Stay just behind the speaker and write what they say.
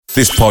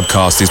This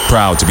podcast is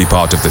proud to be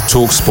part of the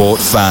TalkSport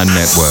Fan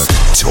Network.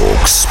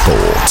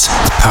 TalkSport.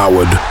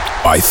 Powered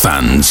by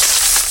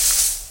fans.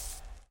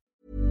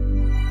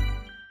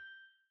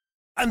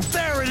 And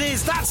there it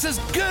is, that's as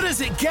good as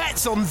it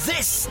gets on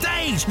this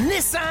stage.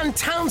 Nissan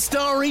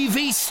Townstar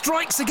EV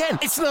strikes again.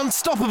 It's an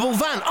unstoppable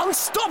van,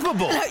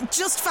 unstoppable.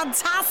 Just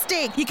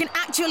fantastic. You can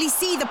actually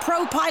see the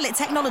ProPilot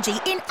technology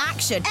in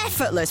action.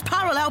 Effortless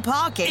parallel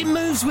parking. It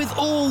moves with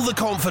all the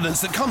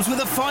confidence that comes with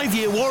a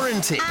 5-year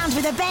warranty. And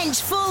with a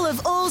bench full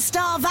of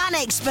all-star van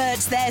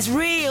experts, there's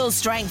real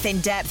strength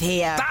in depth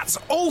here. That's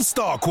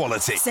all-star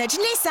quality. Search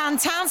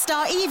Nissan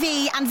Townstar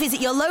EV and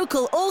visit your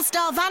local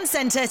all-star van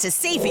centre to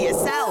see for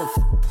yourself.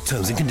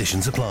 Terms and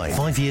conditions apply.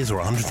 5 years or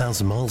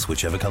 100,000 miles,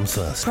 whichever comes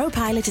first.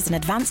 ProPilot is an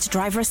advanced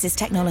driver assist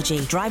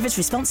technology. Driver's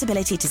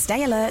responsibility to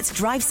stay alert,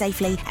 drive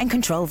safely, and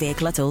control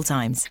vehicle at all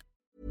times.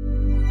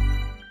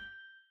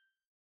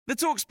 The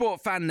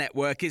TalkSport Fan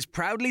Network is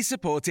proudly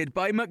supported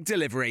by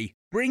McDelivery,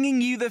 bringing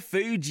you the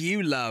food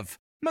you love.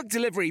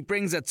 McDelivery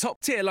brings a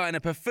top-tier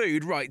lineup of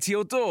food right to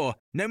your door.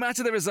 No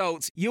matter the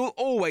result, you'll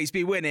always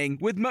be winning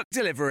with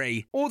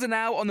McDelivery. Order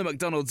now on the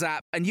McDonald's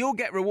app and you'll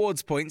get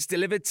rewards points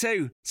delivered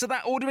too. So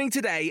that ordering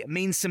today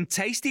means some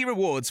tasty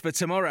rewards for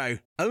tomorrow.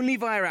 Only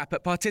via app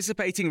at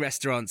participating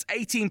restaurants.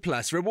 18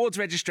 plus. Rewards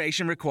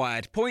registration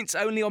required. Points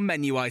only on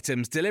menu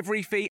items.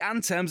 Delivery fee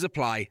and terms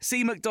apply.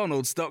 See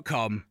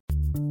mcdonalds.com.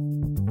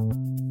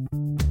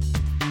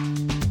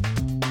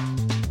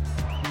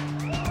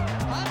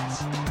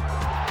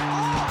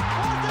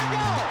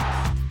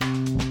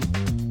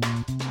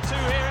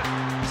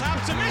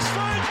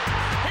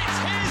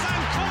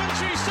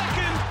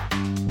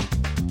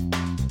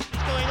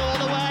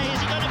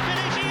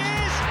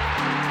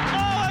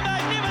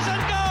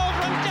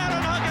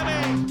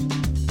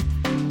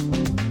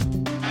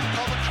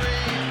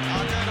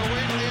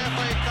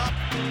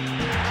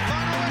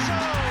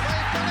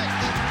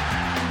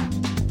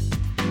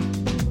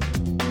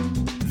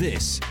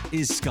 This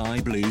is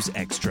Sky Blues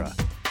Extra.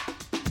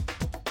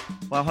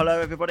 Well, hello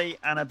everybody,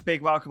 and a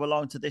big welcome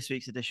along to this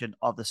week's edition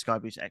of the Sky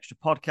Blues Extra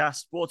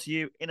podcast, brought to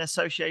you in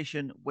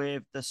association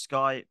with the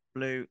Sky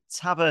Blue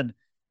Tavern.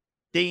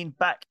 Dean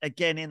back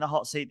again in the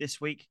hot seat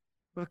this week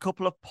with a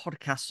couple of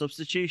podcast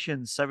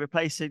substitutions. So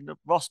replacing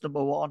Ross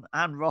number 1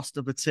 and Ross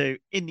number 2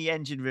 in the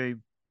engine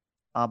room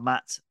are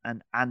Matt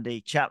and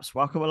Andy. Chaps,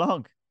 welcome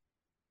along.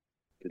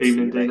 Good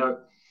evening, Dino.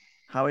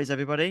 How is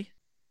everybody?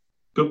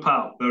 Good,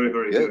 pal. Very,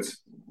 very good.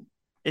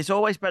 It's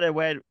always better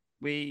when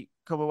we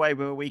come away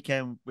with a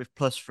weekend with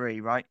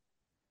 +3, right?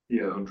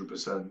 Yeah,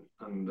 100%.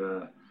 And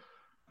a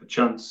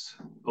chance,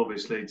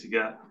 obviously, to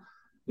get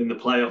in the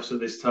playoffs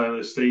at this time of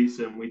the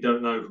season. We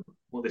don't know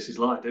what this is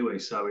like, do we?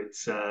 So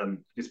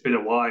it's been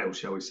a while,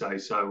 shall we say.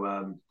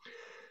 So,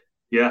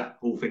 yeah,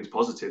 all things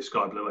positive,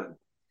 Sky Blue End.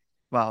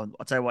 Well,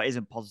 I'll tell you what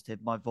isn't positive,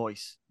 my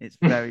voice. It's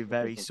very,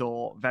 very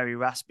sore, very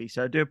raspy.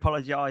 So I do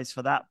apologise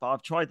for that. But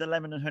I've tried the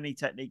lemon and honey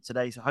technique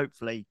today, so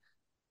hopefully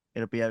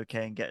it'll be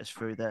okay and get us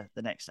through the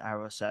next hour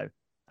or so.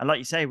 And like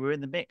you say, we're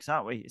in the mix,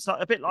 aren't we? It's like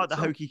a bit like the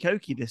hokey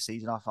cokey this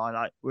season, I find.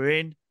 Like we're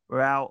in,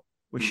 we're out,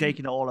 we're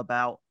shaking it all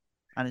about.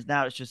 And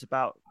it's just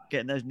about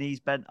getting those knees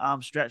bent,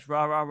 arms stretched,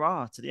 rah, rah,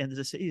 rah, to the end of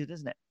the season,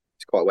 isn't it?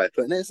 It's quite a way of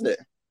putting it, isn't it?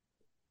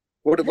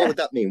 What would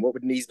that mean? What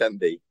would knees bent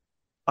be?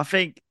 I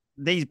think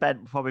knees bent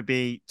will probably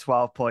be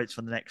 12 points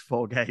for the next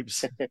 4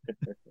 games.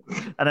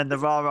 And then the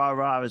rah, rah,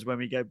 rah is when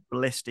we go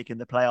ballistic in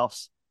the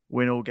playoffs,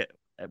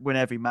 win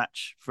every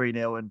match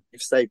 3-0. And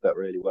you've saved that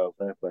really well,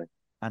 fair play.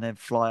 And then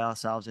fly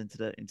ourselves into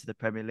the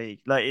Premier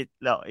League.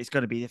 It's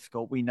going to be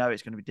difficult. We know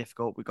it's going to be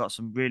difficult. We've got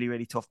some really,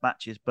 really tough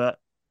matches, but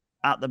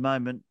at the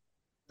moment,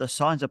 the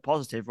signs are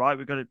positive, right?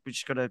 We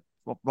just got to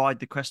ride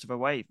the crest of a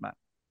wave, Matt.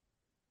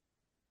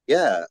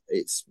 Yeah,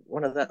 it's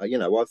one of that.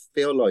 I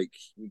feel like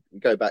we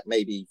go back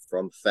maybe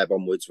from Feb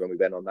onwards when we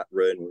went on that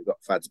run. We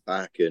got Fads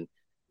back, and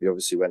we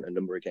obviously went a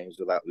number of games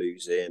without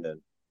losing, and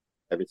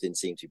everything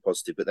seemed to be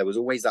positive. But there was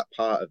always that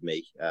part of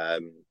me. I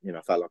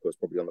felt like I was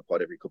probably on the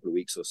pod every couple of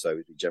weeks or so,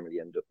 as we generally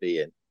end up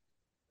being.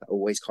 I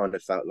always kind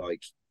of felt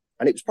like,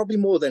 and it was probably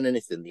more than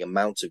anything, the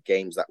amount of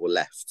games that were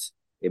left.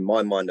 In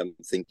my mind, I'm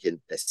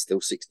thinking there's still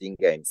 16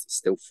 games, there's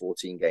still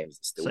 14 games,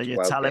 there's still 12 games.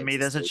 So you're telling me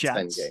there's a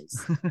chance. 10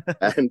 games.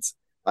 And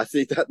I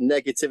think that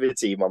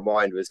negativity in my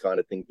mind was kind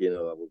of thinking,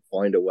 we'll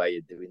find a way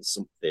of doing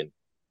something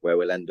where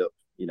we'll end up,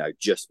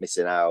 just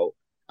missing out.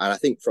 And I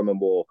think from a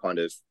more kind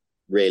of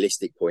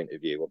realistic point of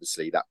view,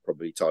 obviously that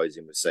probably ties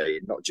in with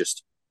saying, not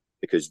just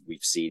because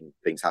we've seen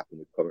things happen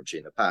with Coventry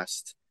in the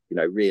past,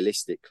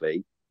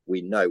 realistically,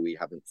 we know we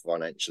haven't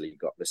financially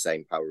got the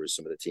same power as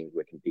some of the teams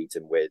we're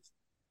competing with.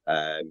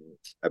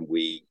 And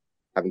we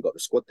haven't got the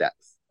squad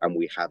depth, and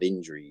we have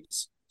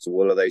injuries. So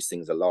all of those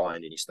things align,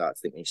 and you start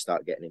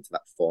getting into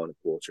that final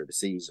quarter of the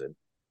season,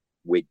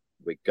 we're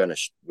gonna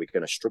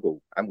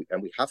struggle, and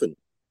we haven't.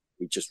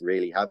 We just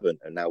really haven't.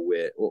 And now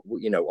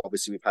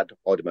obviously we've had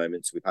odd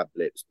moments, we've had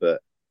blips,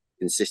 but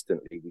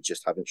consistently we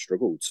just haven't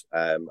struggled.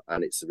 And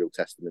it's a real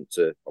testament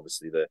to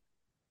obviously the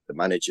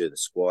manager, the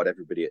squad,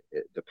 everybody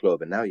at the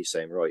club. And now you're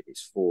saying, right,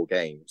 it's 4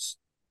 games.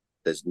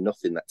 There's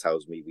nothing that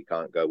tells me we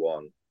can't go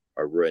on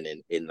a run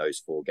in those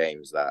 4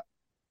 games that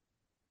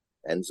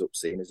ends up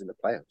seeing us in the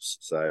playoffs.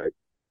 So,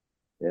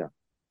 yeah.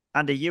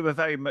 Andy, you were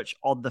very much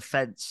on the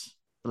fence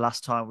the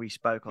last time we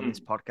spoke on this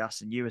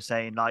podcast, and you were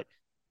saying, like,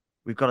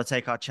 we've got to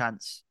take our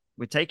chance.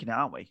 We're taking it,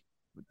 aren't we?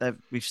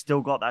 We've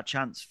still got that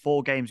chance.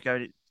 4 games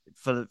going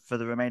for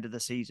the remainder of the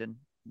season.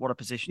 What a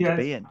position to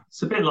be in.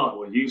 It's a bit like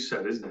what you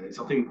said, isn't it?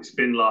 I think it's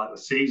been like the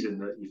season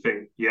that you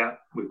think, yeah,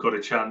 we've got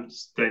a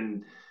chance.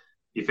 Then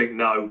you think,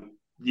 no,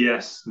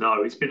 yes,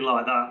 no. It's been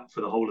like that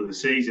for the whole of the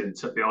season,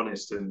 to be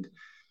honest. And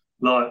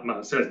like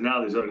Matt says,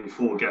 now there's only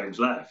 4 games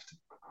left,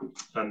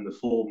 and the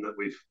form that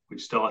we've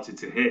started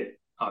to hit,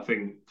 I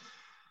think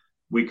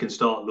we can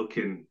start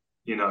looking,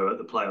 at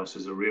the playoffs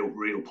as a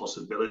real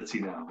possibility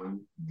now. And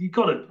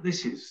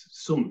this is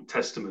some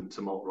testament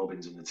to Mark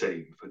Robins and the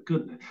team, for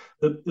goodness.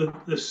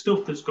 The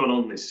stuff that's gone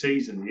on this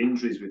season, the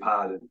injuries we've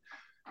had, and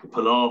the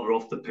palaver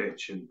off the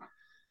pitch, and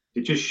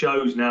it just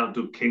shows now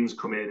Doug King's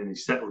come in and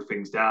he's settled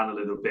things down a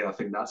little bit. I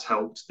think that's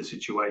helped the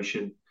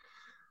situation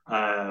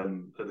at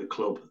the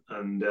club.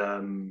 And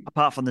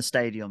apart from the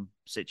stadium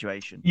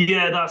situation,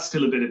 that's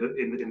still a bit of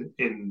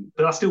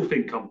but I still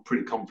think I'm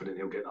pretty confident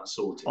he'll get that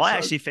sorted. I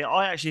actually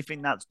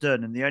think that's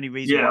done, and the only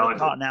reason why I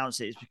can't announce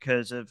it is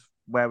because of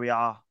where we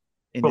are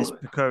in this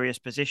precarious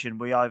position.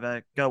 We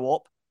either go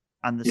up,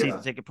 and the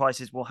season ticket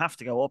prices will have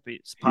to go up.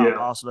 It's part and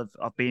parcel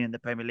of being in the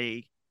Premier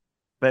League.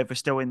 But if we're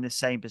still in the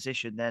same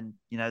position, then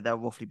they'll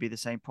roughly be the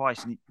same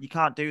price, and you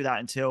can't do that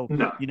until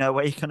you know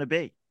where you're going to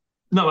be.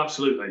 No,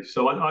 absolutely.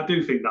 So I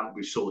do think that will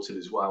be sorted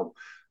as well.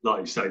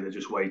 Like you say, they're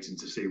just waiting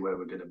to see where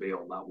we're going to be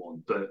on that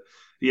one. But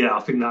I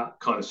think that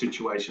kind of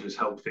situation has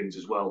helped things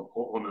as well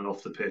on and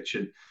off the pitch.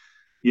 And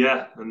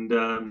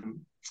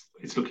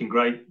it's looking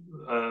great,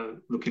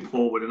 looking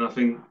forward. And I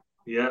think,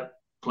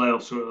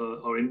 playoffs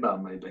are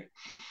inbound maybe.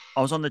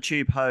 I was on the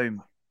tube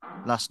home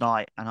last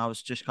night, and I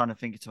was just kind of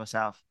thinking to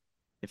myself,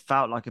 it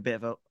felt like a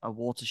bit of a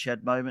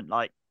watershed moment.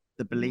 Like,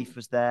 the belief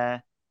was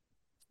there.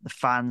 The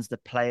fans, the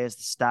players,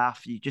 the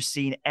staff, you just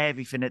seen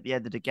everything at the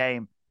end of the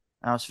game.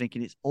 And I was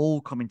thinking, it's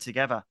all coming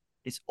together.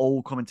 It's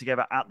all coming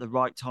together at the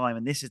right time.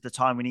 And this is the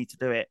time we need to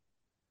do it.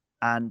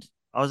 And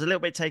I was a little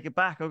bit taken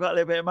back. I got a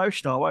little bit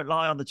emotional. I won't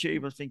lie, on the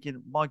tube. I was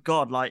thinking, my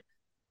God, like,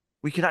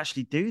 we could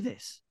actually do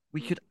this.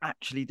 We could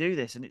actually do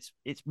this. And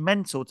it's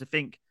mental to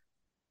think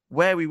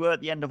where we were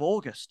at the end of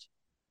August,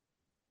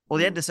 or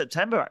the end of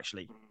September,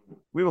 actually.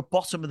 We were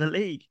bottom of the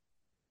league.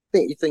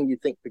 You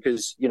think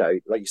because,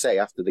 like you say,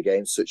 after the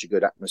game, such a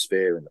good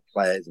atmosphere, and the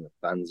players and the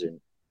fans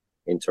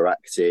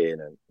interacting,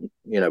 and,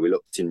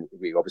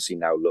 we obviously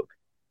now look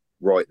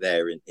right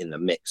there in the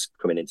mix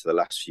coming into the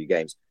last few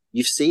games.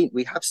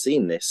 We have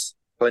seen this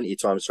plenty of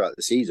times throughout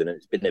the season, and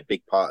it's been a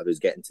big part of us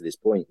getting to this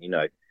point.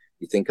 You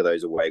think of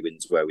those away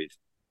wins where we've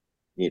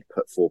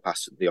put 4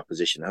 past the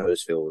opposition at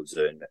Huddersfield,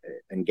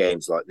 and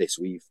games like this.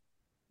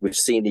 We've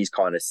seen these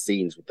kind of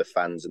scenes with the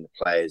fans and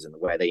the players and the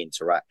way they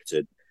interact,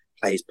 and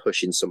players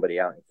pushing somebody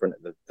out in front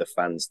of the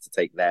fans to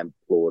take them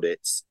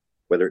plaudits,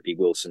 whether it be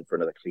Wilson for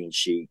another clean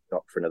sheet,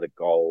 Doc for another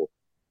goal,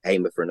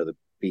 Hamer for another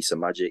piece of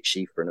magic,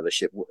 Sheaf for another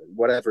ship,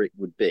 whatever it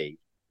would be.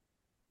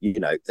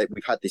 That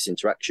we've had this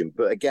interaction.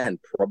 But again,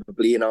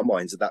 probably in our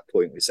minds at that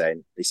point, we're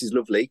saying, this is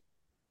lovely,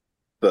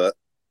 but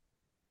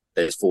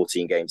there's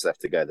 14 games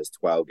left to go. There's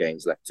 12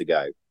 games left to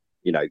go.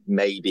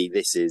 Maybe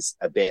this is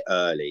a bit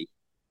early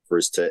for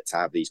us to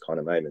have these kind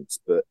of moments.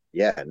 But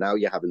now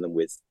you're having them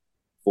with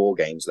 4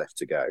 games left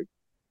to go,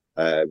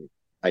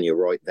 and you're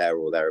right there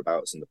or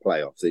thereabouts in the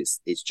playoffs.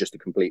 It's just a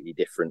completely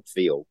different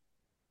feel.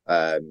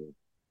 I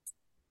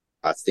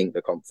think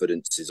the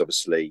confidence is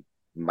obviously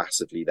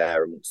massively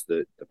there amongst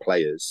the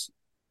players,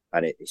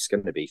 and it's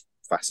going to be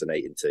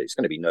fascinating it's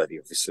going to be nervy,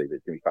 obviously, but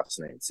it's going to be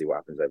fascinating to see what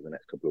happens over the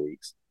next couple of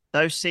weeks.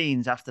 Those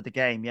scenes after the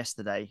game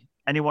yesterday,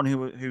 anyone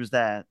who was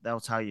there, they'll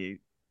tell you,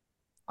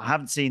 I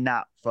haven't seen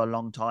that for a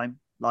long time.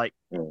 Like,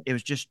 it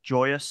was just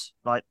joyous.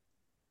 Like,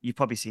 you've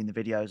probably seen the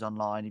videos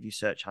online. If you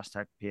search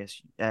hashtag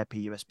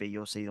PUSB,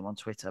 you'll see them on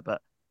Twitter.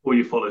 Or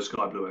you follow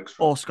Sky Blue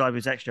Extra. Or Sky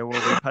Blue Extra, we'll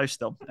repost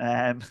them.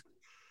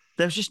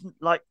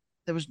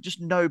 There was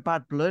just no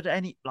bad blood.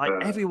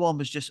 Everyone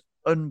was just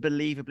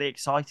unbelievably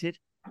excited.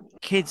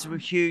 Kids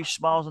with huge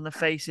smiles on their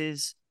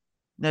faces.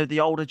 The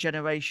older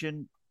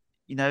generation,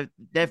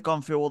 they've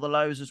gone through all the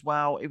lows as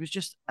well. It was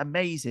just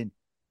amazing.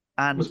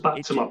 And it comes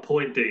back to my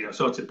point, Dean. I'm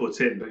sorry to butt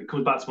in, but it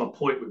comes back to my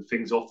point with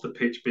things off the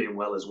pitch being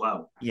well as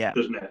well. Yeah.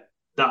 Doesn't it?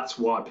 That's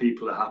why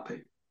people are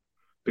happy,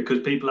 because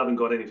people haven't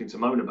got anything to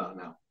moan about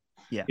now.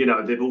 Yeah.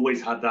 They've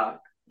always had that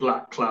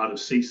black cloud of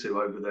Sisu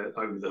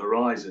over the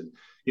horizon.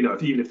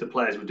 Even if the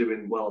players were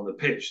doing well on the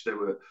pitch, they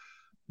were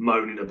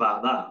moaning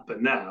about that.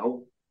 But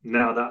now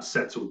that's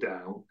settled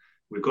down.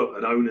 We've got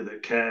an owner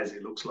that cares,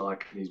 it looks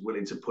like, and he's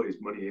willing to put his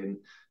money in.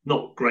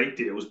 Not great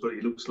deals, but he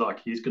looks like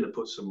he's going to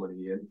put some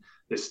money in.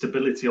 There's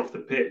stability off the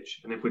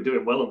pitch. And if we're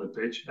doing well on the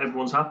pitch,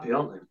 everyone's happy,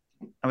 aren't they?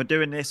 And we're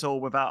doing this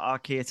all without our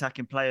key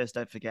attacking players,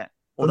 don't forget.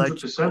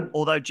 100%.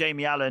 Although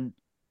Jamie Allen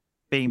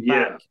being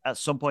back at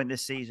some point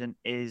this season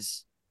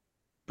is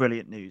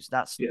brilliant news.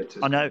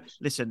 I know,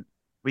 listen,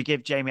 we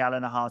give Jamie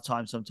Allen a hard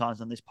time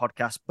sometimes on this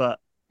podcast, but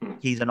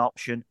He's an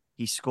option.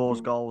 He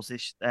scores goals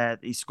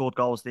he scored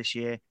goals this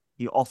year.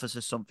 He offers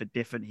us something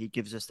different. He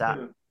gives us that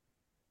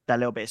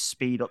little bit of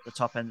speed up the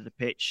top end of the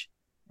pitch,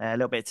 a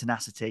little bit of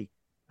tenacity,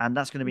 and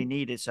that's going to be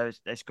needed. So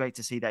it's great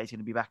to see that he's going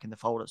to be back in the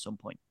fold at some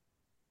point.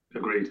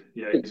 Agreed.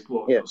 Yeah, he's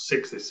got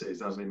 6 this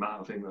season, hasn't he, Matt?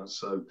 I think that's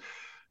so.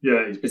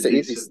 Yeah,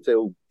 he's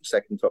still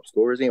second top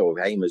scorer, isn't he? Or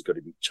Hamer's got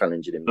to be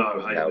challenging him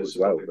now as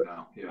well. But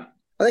now, yeah.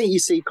 I think you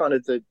see kind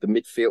of the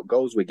midfield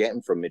goals we're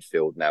getting from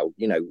midfield now.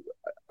 You know,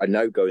 I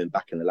know going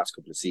back in the last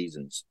couple of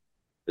seasons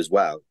as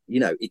well, you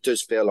know, it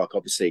does feel like,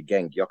 obviously,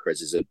 again,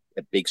 Gyökeres is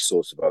a big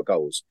source of our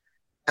goals.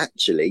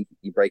 Actually,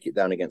 you break it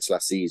down against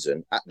last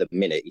season, at the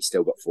minute, he's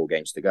still got 4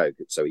 games to go.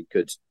 So he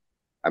could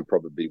and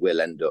probably will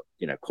end up,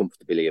 you know,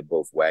 comfortably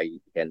above where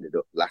he ended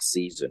up last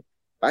season.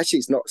 But actually,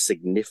 it's not a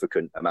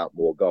significant amount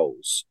more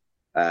goals.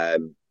 So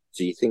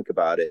you think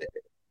about it,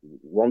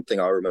 one thing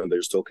I remember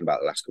just talking about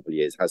the last couple of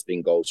years has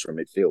been goals from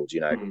midfield,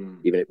 you know,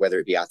 even whether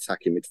it be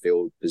attacking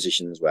midfield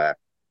positions where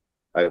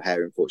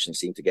O'Hare unfortunately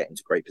seemed to get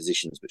into great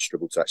positions but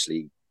struggled to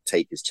actually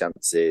take his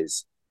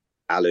chances.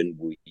 Allen,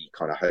 we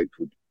kind of hoped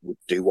would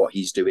do what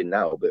he's doing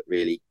now, but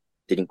really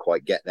didn't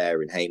quite get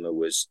there. And Hamer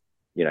was,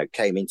 you know,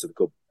 came into the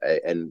club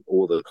and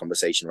all the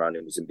conversation around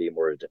him was him being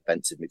more of a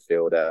defensive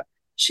midfielder.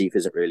 Sheaf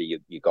isn't really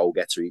your goal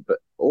getter, but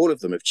all of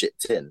them have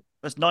chipped in.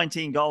 There's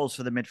 19 goals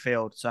for the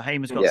midfield. So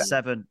Hamer's got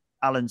 7,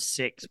 Allen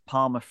 6,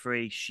 Palmer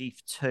 3,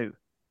 Sheaf 2.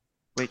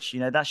 Which, you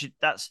know, that's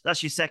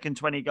your second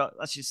 20 goal.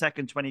 That's your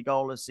second 20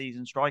 goal a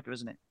season striker,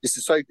 isn't it?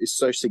 It's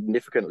so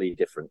significantly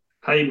different.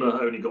 Hamer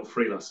only got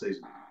 3 last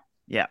season.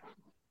 Yeah,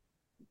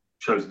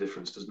 shows the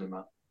difference, doesn't it,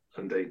 Matt?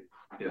 Indeed,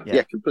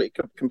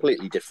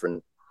 completely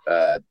different.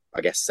 I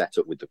guess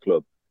setup with the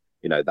club.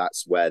 You know,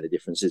 that's where the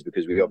difference is,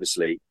 because we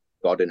obviously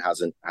Godden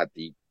hasn't had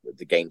the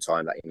game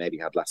time that he maybe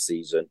had last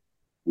season.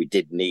 We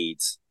did need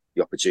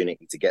the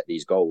opportunity to get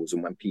these goals,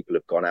 and when people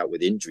have gone out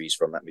with injuries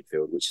from that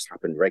midfield, which has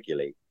happened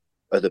regularly,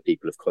 other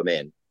people have come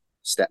in,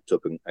 stepped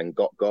up and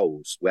got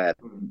goals where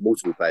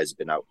multiple players have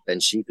been out. Then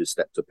Sheaf has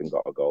stepped up and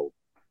got a goal.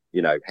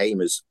 You know,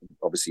 Hamer's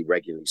obviously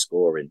regularly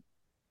scoring.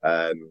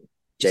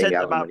 Jamie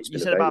Allen, you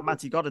said about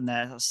Matty Godden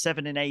there, that's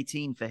 7 in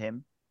 18 for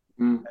him.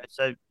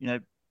 So, you know,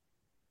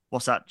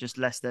 what's that? Just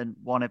less than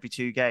 1 every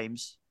 2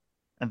 games.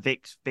 And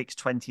Vic's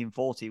 20 and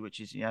 40, which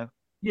is, you know.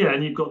 Yeah,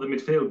 and you've got the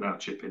midfield now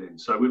chipping in.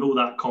 So with all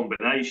that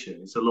combination,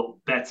 it's a lot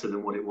better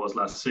than what it was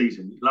last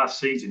season. Last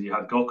season, you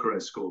had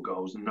Gyökeres score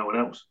goals and no one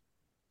else.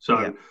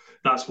 So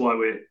that's why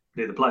we're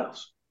near the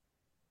playoffs.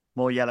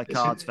 More yellow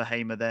cards for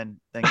Hamer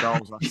than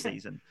goals last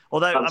season.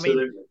 Although,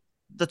 absolutely. I mean,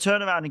 the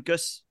turnaround in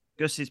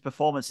Gus's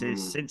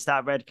performances since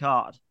that red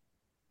card,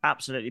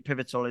 absolutely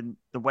pivotal in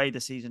the way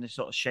the season is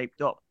sort of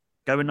shaped up.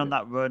 Going on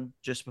that run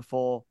just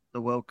before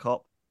the World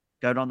Cup,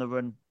 going on the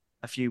run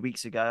a few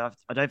weeks ago,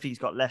 I don't think he's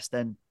got less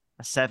than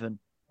a 7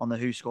 on the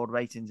Who Scored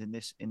ratings in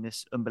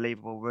this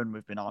unbelievable run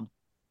we've been on.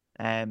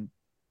 And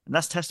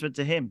that's testament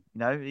to him. You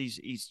know,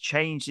 he's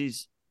changed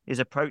his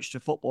approach to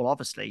football,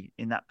 obviously,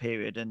 in that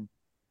period, and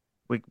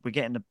we're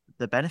getting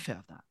the benefit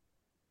of that.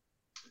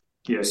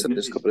 Yeah, I've said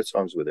this a couple of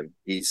times with him.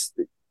 He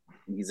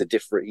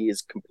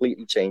has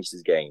completely changed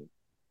his game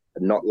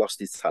and not lost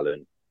his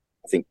talent.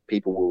 I think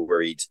people were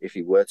worried if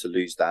he were to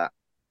lose that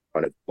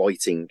kind of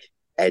biting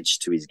edge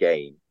to his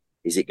game,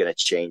 is it going to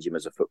change him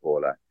as a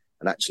footballer?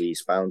 And actually,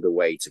 he's found a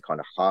way to kind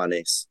of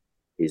harness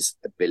his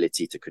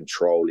ability to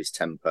control his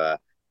temper,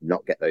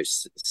 not get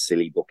those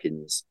silly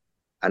bookings.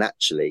 And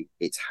actually,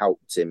 it's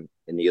helped him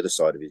in the other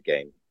side of his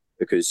game,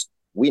 because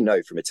we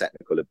know from a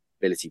technical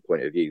ability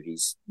point of view,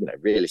 he's, you know,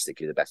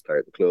 realistically the best player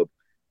at the club,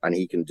 and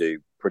he can do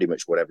pretty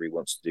much whatever he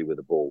wants to do with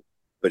the ball.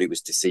 But it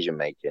was decision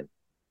making.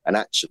 And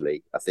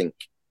actually, I think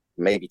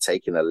maybe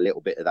taking a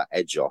little bit of that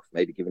edge off,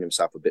 maybe giving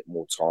himself a bit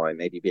more time,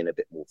 maybe being a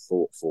bit more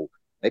thoughtful,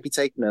 maybe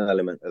taking an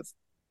element of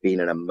being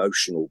an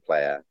emotional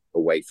player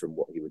away from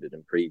what he would have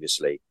done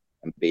previously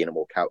and being a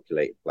more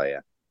calculated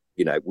player.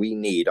 You know, we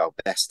need our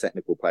best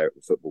technical player at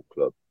the football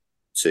club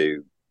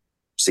to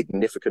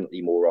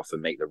significantly more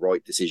often make the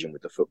right decision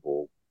with the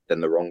football than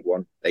the wrong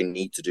one. They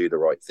need to do the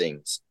right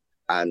things.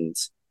 And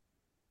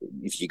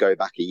if you go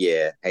back a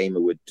year,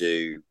 Hamer would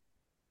do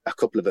a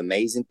couple of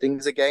amazing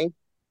things a game.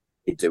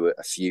 He'd do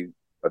a few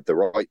of the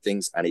right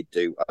things, and he'd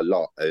do a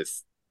lot of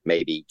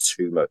maybe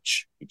too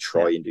much. He'd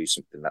try and do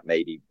something that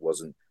maybe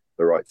wasn't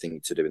the right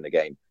thing to do in the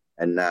game.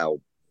 And now,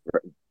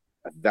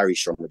 a very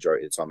strong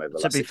majority of the time over the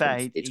last 6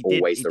 months, it's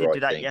always the right thing. He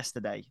did do that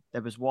yesterday.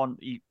 There was one,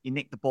 he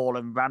nicked the ball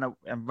and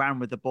ran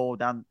with the ball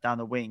down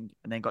the wing,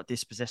 and then got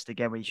dispossessed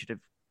again where he should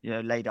have, you know,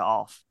 laid it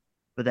off.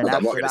 But then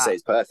I'm not going to say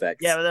it's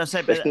perfect. Yeah,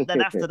 but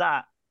then after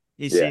that,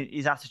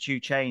 his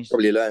attitude changed.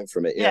 Probably learned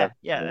from it. Yeah,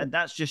 and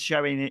that's just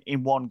showing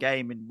in one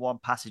game, in one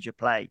passage of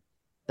play,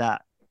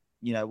 that,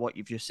 you know, what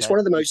you've just said. It's one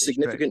of the most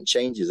significant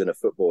changes in a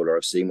footballer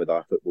I've seen with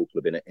our football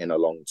club in a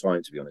long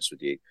time, to be honest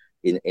with you,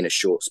 in a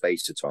short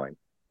space of time.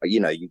 You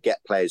know, you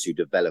get players who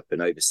develop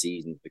and over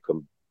seasons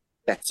become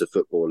better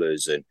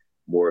footballers and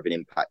more of an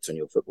impact on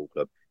your football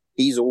club.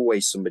 He's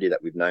always somebody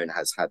that we've known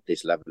has had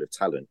this level of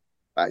talent.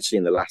 But actually,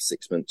 in the last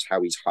 6 months,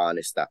 how he's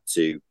harnessed that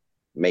to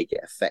make it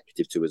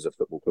effective to us as a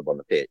football club on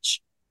the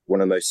pitch.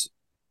 One of the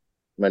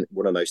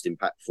most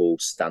impactful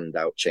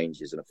standout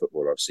changes in a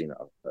footballer I've seen at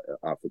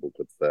our football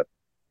club for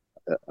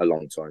a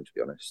long time, to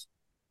be honest.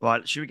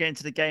 Right, should we get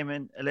into the game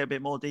in a little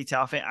bit more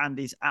detail? I think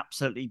Andy's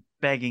absolutely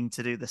begging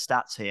to do the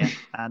stats here,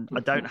 and I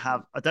don't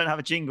have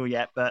a jingle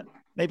yet, but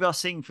maybe I'll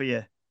sing for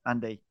you,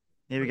 Andy.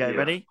 Here we go.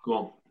 Ready? Go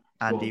on.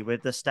 Andy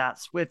with the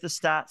stats,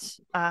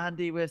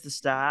 Andy with the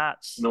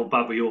stats. Not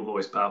bad with your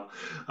voice, pal.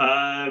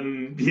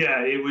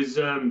 It was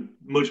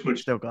much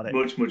still got it.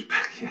 Much better.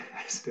 Yeah,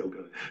 still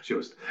got it.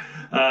 Just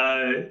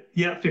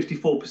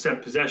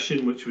 54%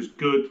 possession, which was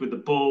good with the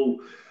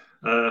ball.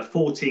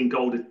 14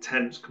 goal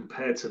attempts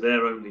compared to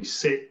their only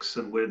 6,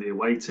 and we're the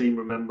away team,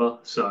 remember?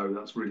 So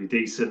that's really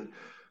decent.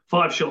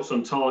 5 shots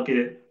on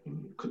target.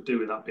 Could do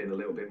with that being a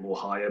little bit more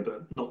higher,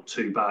 but not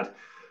too bad.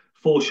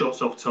 4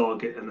 shots off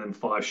target and then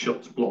 5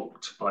 shots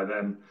blocked by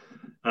them.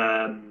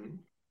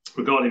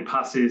 Regarding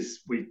passes,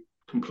 we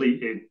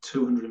completed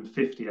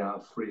 250 out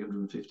of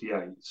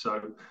 358.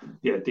 So,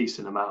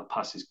 decent amount of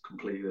passes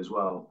completed as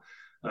well.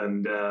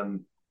 And,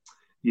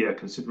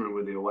 considering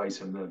we're the away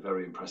team, they're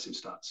very impressive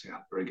stats. Yeah,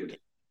 very good.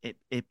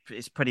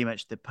 It's pretty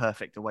much the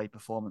perfect away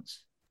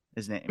performance,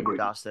 isn't it? In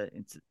regards to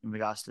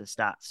the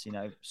stats,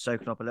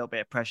 soaking up a little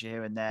bit of pressure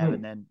here and there,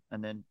 and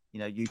then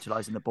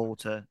utilising the ball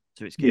to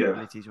its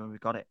capabilities when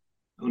we've got it.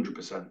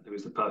 100%. It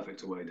was the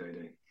perfect away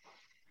day.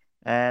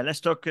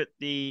 Let's look at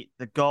the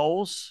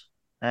goals.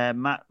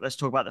 Matt, let's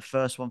talk about the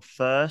first one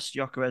first.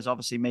 Gyökeres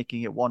obviously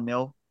making it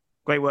 1-0.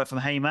 Great work from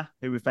Hamer,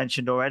 who we've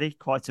mentioned already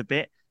quite a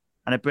bit,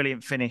 and a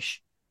brilliant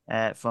finish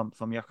from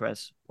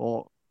Gyökeres.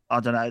 Or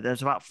I don't know.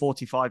 There's about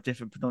 45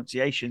 different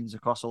pronunciations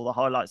across all the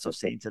highlights I've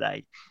seen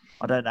today.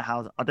 I don't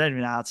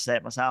even know how to say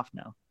it myself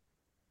now.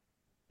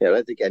 Yeah, I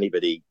don't think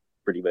anybody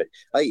pretty much.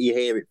 You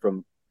hear it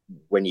from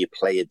when you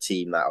play a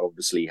team that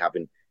obviously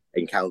haven't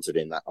encountered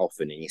in that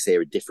often, and you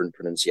hear a different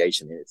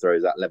pronunciation, and it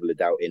throws that level of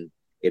doubt in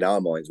our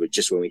minds. But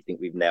just when we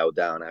think we've nailed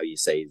down how you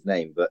say his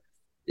name, but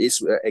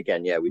it's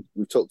again,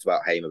 we've talked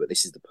about Hamer, but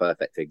this is the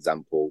perfect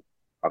example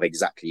of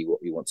exactly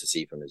what we want to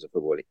see from him as a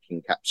footballer. It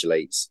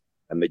encapsulates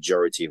a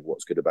majority of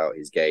what's good about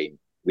his game.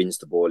 Wins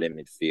the ball in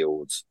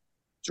midfield,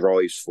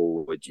 drives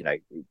forward,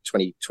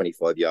 20,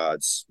 25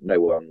 yards, no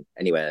one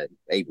anywhere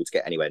able to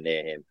get anywhere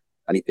near him.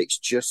 And he picks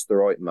just the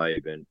right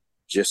moment,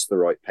 just the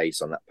right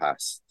pace on that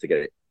pass to get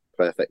it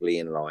perfectly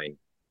in line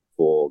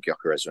for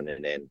Gyökeres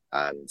running in.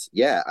 And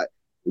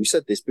we've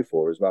said this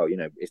before as well,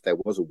 if there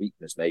was a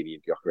weakness maybe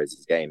of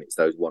Gyökeres' game, it's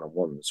those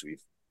one-on-ones.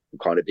 We've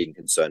kind of been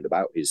concerned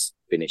about his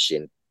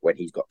finishing when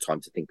he's got time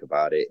to think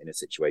about it in a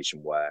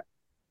situation where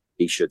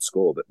he should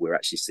score, but we're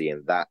actually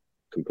seeing that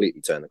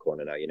completely turn the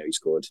corner now. He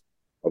scored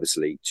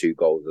obviously 2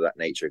 goals of that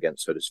nature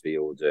against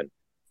Huddersfield,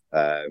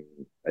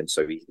 and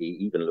so he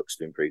even looks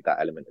to improve that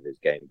element of his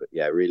game. But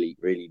really,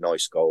 really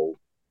nice goal.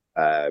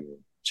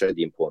 Showed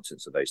the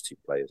importance of those 2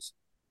 players.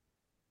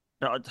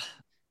 I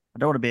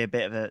don't want to be a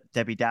bit of a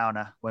Debbie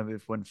Downer when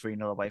we've won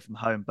 3-0 away from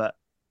home, but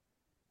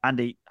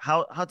Andy,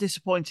 how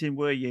disappointing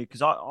were you?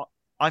 Because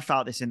I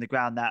felt this in the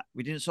ground that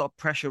we didn't sort of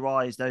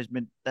pressurise those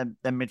them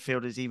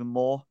midfielders even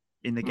more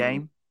in the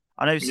game.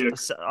 I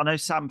know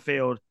Sam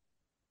Field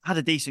had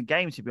a decent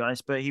game, to be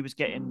honest, but he was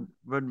getting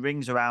run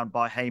rings around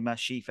by Hamer,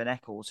 Sheaf, and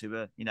Eccles, who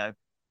were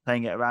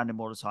playing it around him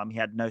all the time. He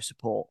had no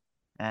support,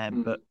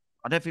 but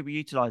I don't think we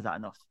utilised that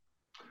enough.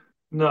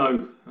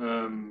 No,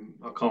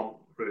 I can't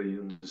really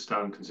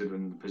understand,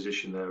 considering the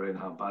position they're in,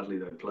 how badly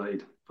they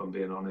played, if I'm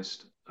being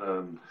honest.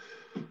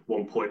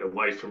 1 point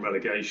away from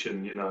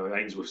relegation,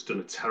 Ainsworth's done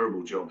a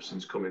terrible job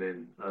since coming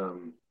in.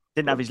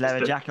 Didn't have his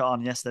leather jacket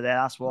on yesterday,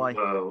 that's why.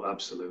 Well,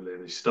 absolutely.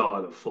 And his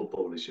style of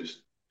football is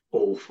just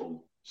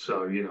awful.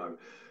 So,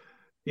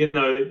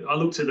 I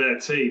looked at their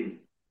team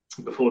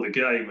before the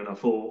game and I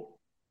thought,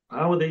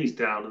 how are these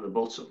down at the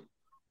bottom?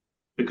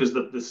 Because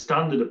the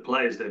standard of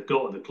players they've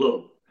got at the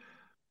club.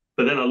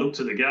 But then I looked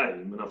at the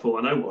game and I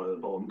thought, I know why they're at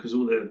the bottom, because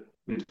all their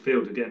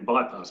midfield are getting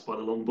bypassed by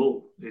the long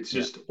ball. It's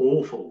just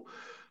awful.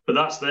 But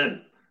that's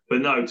them.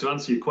 But no, to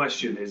answer your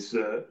question is,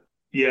 I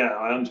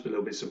am a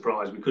little bit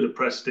surprised. We could have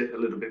pressed it a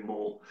little bit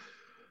more,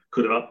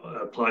 could have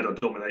applied our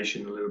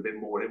domination a little bit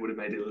more, and it would have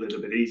made it a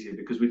little bit easier,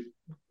 because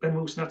Ben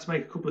Wilson had to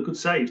make a couple of good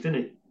saves,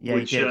 didn't he? Yeah,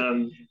 he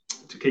did.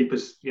 To keep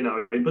us,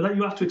 but then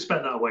you have to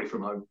expect that away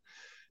from home.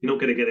 You're not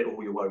going to get it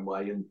all your own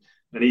way. And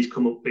he's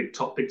come up big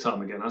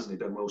time again, hasn't he,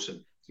 Ben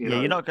Wilson?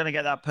 You're not going to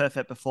get that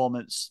perfect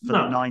performance for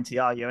the 90,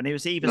 are you? And it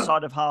was either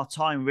side of half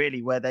time,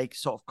 really, where they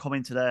sort of come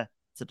into their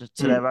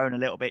own a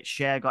little bit.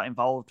 Cher got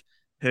involved,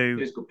 who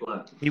he's a good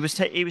player. He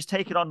was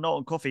taking on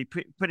Norton Coffey,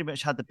 pretty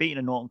much had the beating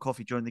of Norton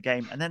Coffey during the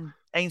game, and then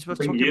Ainsworth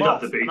took him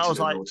off. And I was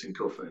like, Norton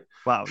Coffey.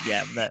 Well,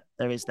 yeah,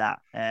 there is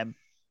that.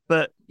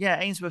 But yeah,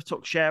 Ainsworth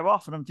took Cher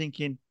off, and I'm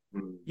thinking,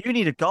 you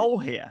need a goal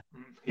here.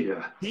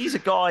 Yeah, he's a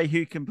guy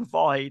who can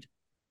provide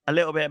a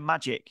little bit of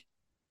magic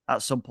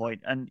at some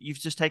point, and you've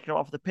just taken him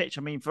off the pitch.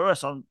 I mean, for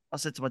us, I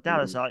said to my dad,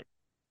 I was like,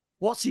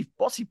 what's he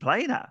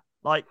playing at?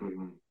 Like,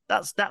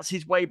 that's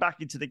his way back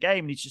into the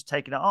game, and he's just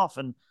taking it off,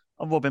 and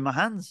I'm rubbing my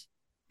hands.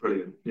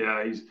 Brilliant.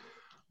 Yeah,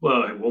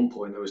 Well, at one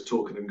point there was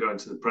talk of him going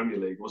to the Premier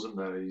League, wasn't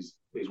there? He's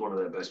one of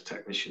their best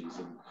technicians,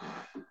 and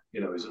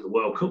he's at the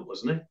World Cup,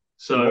 wasn't he?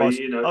 So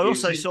I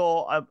also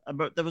saw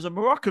there was a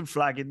Moroccan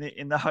flag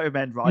in the home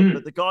end, right?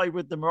 But the guy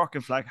with the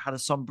Moroccan flag had a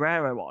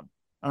sombrero on,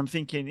 and I'm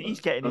thinking he's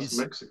getting his.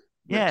 Mexico.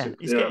 Yeah,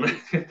 he's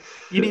getting.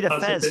 You need a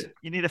fez.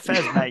 You need a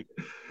fez, mate.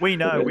 We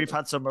know we've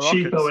had some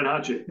Moroccans. Chico and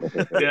Hadji.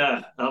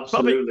 Yeah,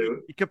 absolutely.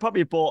 You could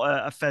probably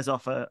bought a fez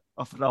off an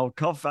old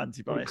Cov fan,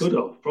 to be honest. Could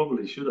have,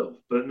 probably should have.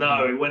 But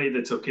no, when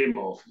he took him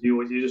off,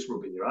 you're just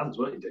rubbing your hands,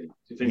 weren't you, Dean?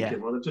 You're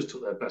thinking, well, they just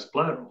took their best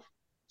player off.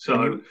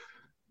 So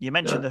you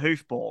mentioned the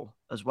hoofball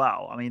as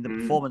well. I mean, the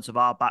performance of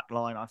our back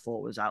line, I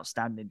thought, was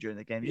outstanding during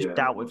the game. You just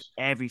dealt with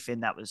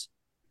everything that was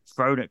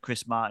thrown at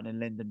Chris Martin and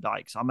Lyndon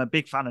Dykes. I'm a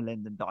big fan of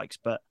Lyndon Dykes,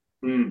 but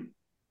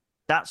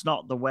that's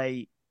not the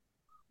way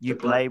you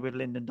play with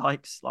Lyndon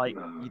Dykes. Like,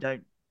 you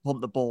don't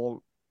pump the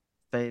ball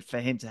for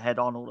him to head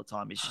on all the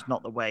time. It's just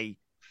not the way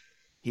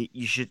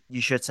you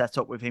should set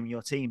up with him and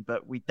your team.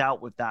 But we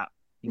dealt with that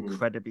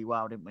incredibly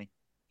well, didn't we?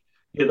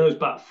 Yeah, those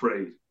back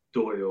three,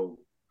 Doyle,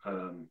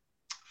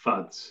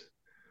 Fads,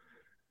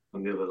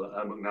 and the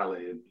other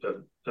McNally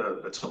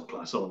are top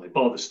class, aren't they?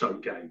 Bar the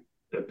Stoke game,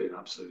 they've been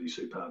absolutely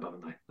superb,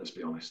 haven't they? Let's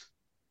be honest.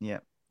 Yeah.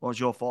 What was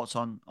your thoughts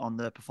on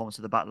the performance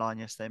of the back line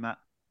yesterday, Matt?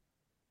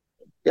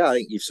 Yeah, I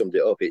think you've summed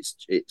it up.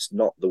 It's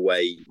not the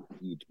way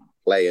you'd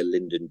play a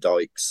Lyndon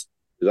Dykes.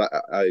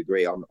 I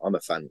agree. I'm a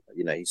fan.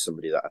 He's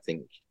somebody that I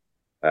think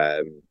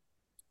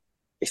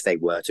if they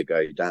were to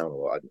go down,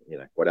 or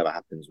whatever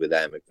happens with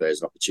them, if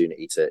there's an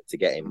opportunity to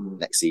get him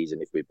next season,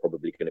 if we're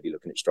probably going to be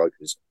looking at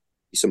strikers,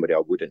 he's somebody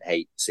I wouldn't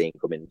hate seeing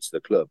come into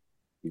the club.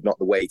 It's not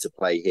the way to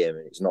play him,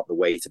 and it's not the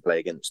way to play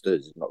against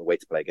us. It's not the way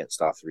to play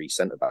against our three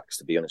centre backs,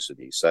 to be honest with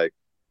you. So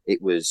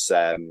it was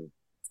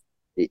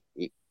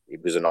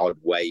it was an odd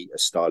way, a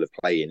style of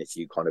playing. If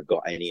you kind of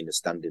got any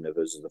understanding of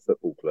us as a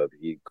football club,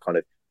 you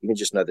can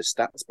just know the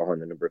stats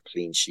behind the number of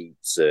clean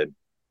sheets and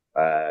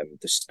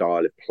the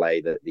style of play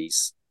that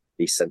these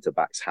centre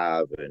backs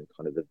have, and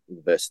kind of the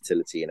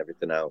versatility and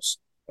everything else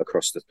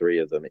across the three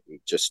of them.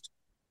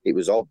 It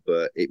was odd,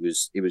 but it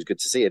was good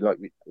to see. And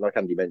like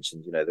Andy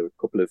mentioned, there were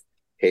a couple of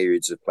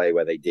periods of play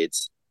where they did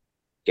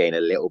gain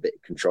a little bit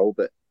of control,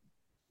 but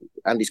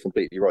Andy's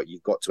completely right.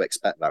 You've got to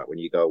expect that when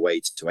you go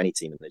away to any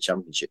team in the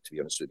Championship, to be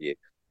honest with you.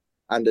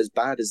 And as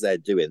bad as they're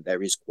doing,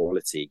 there is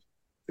quality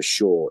for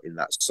sure in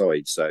that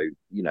side. So,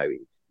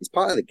 it's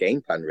part of the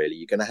game plan, really.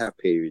 You're going to have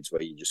periods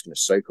where you're just going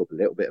to soak up a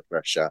little bit of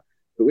pressure.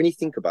 But when you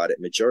think about it,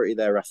 majority of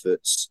their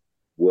efforts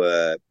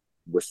were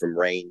from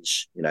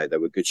range. There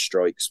were good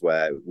strikes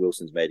where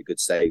Wilson's made a good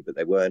save, but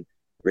they weren't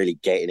really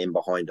getting in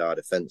behind our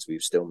defence. We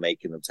were still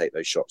making them take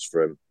those shots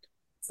from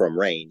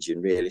range.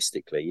 And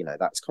realistically,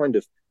 that's kind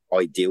of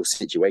ideal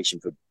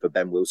situation for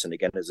Ben Wilson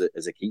again as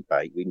a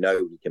keeper. We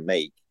know he can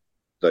make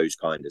those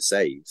kind of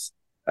saves.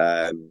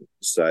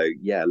 So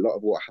yeah, a lot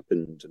of what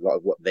happened, a lot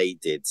of what they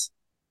did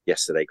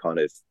yesterday kind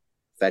of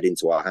fed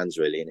into our hands,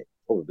 really, and it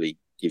probably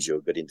gives you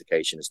a good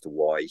indication as to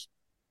why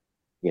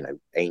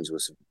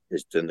Ainsworth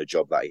has done the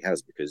job that he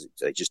has, because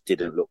they just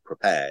didn't look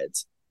prepared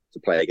to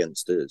play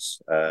against us.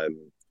 I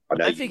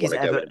don't think has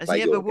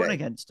he ever won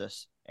against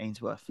us,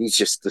 Ainsworth? He's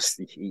just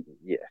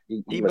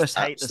he must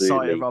hate the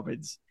sight of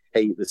Robbins.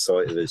 Hate the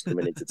sight of us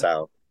coming into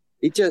town.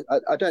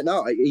 I don't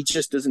know. He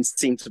just doesn't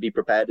seem to be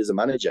prepared as a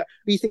manager.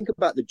 But you think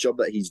about the job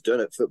that he's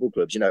done at football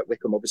clubs. At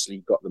Wycombe,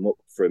 obviously got them up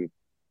from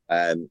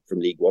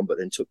League One, but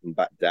then took them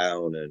back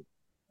down.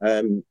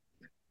 And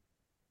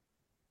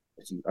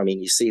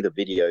you see the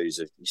videos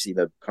of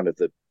the kind of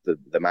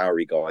the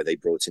Maori guy they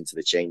brought into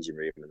the changing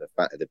room, and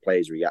the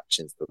players'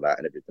 reactions to that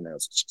and everything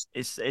else.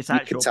 It's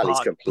actual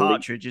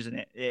Partridge, isn't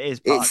it? It is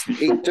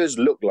Partridge. It does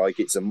look like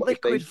it's a mock.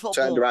 If they football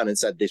turned around and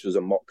said this was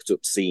a mocked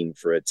up scene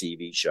for a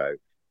TV show,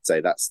 say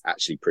that's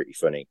actually pretty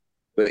funny.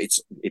 But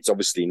it's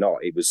obviously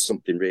not. It was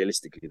something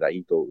realistically that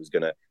he thought was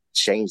going to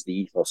change the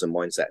ethos and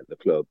mindset of the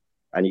club,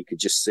 and you could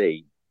just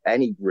see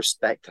any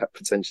respect that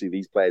potentially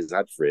these players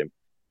had for him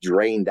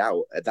drained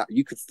out. That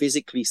you could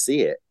physically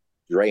see it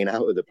drain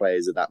out of the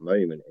players at that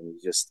moment. And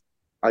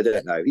I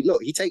don't know.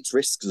 He takes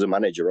risks as a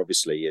manager,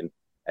 obviously, and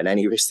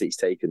any risk that he's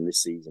taken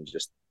this season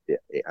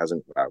it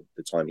hasn't. Well,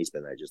 the time he's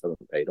been there just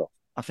hasn't paid off.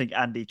 I think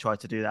Andy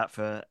tried to do that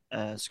for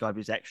Sky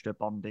Blue's extra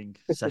bonding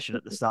session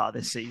at the start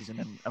of this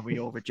season, and we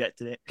all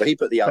rejected it. But he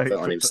put the outfit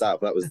on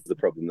himself. That was the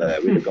problem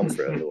there. We'd have gone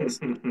for it otherwise.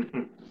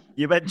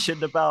 You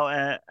mentioned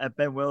about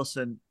Ben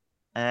Wilson,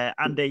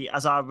 Andy,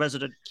 as our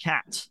resident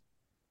cat.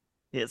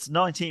 It's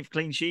 19th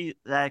clean sheet.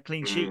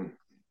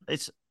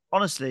 It's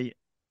honestly,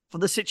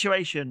 from the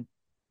situation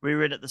we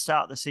were in at the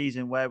start of the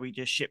season where we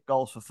just shipped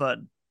goals for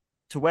fun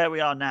to where we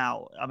are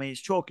now. I mean,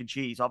 it's chalk and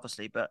cheese,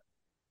 obviously, but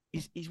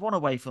he's one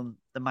away from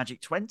the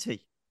magic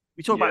 20.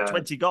 We talk about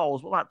 20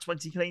 goals. What about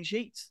 20 clean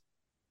sheets?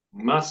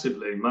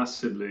 Massively.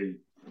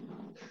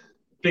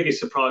 Biggest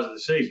surprise of the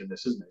season,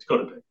 this, isn't it? It's got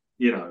to be.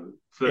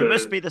 It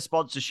must be the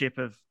sponsorship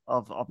of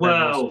Ben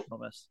Wilson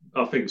from us.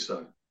 I think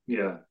so.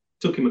 Yeah.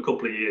 Took him a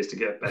couple of years to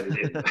get bedded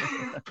in.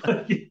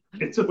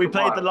 We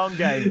played the long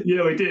game.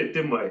 Yeah, we did,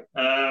 didn't we?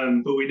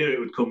 But we knew it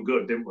would come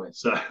good, didn't we?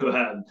 So,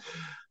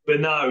 But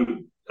no,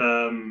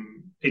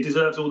 he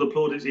deserves all the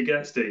plaudits he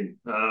gets, Dean.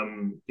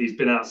 He's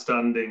been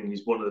outstanding.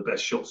 He's one of the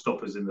best shot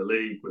stoppers in the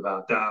league,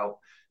 without doubt.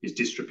 His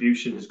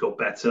distribution has got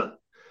better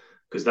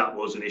because that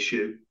was an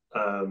issue.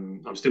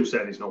 I'm still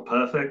saying it's not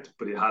perfect,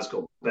 but it has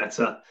got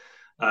better.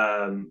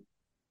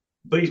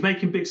 But he's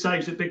making big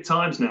saves at big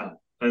times now.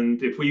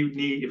 And if we're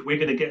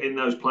going to get in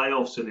those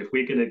playoffs, and if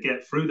we're going to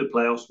get through the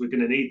playoffs, we're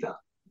going to need that.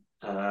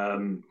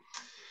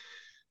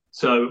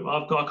 So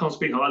I can't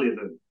speak highly of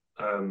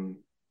him.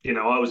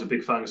 I was a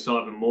big fan of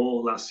Simon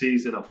Moore last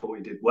season. I thought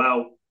he did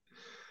well.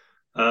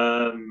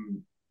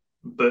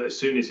 But as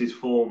soon as his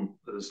form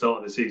at the start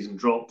of the season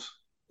dropped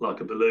like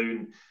a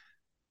balloon,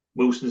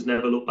 Wilson's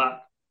never looked back.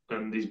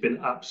 And he's been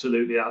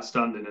absolutely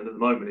outstanding. And at the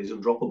moment, he's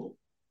undroppable.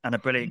 And a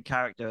brilliant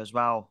character as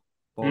well,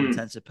 for all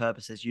intents and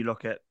purposes. You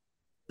look at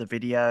the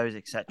videos,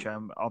 etc.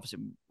 And obviously,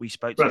 we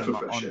spoke to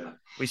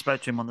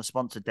him on the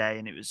sponsored day,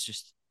 and it was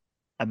just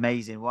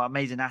amazing. What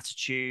amazing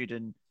attitude,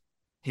 and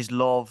his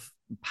love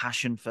and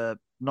passion for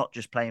not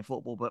just playing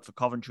football, but for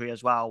Coventry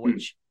as well,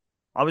 which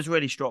I was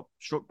really struck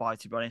by,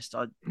 to be honest.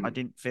 I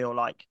didn't feel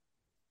like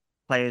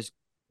players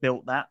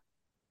built that.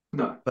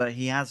 No. But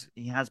he has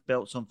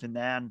built something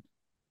there, and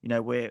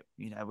we're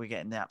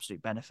getting the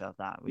absolute benefit of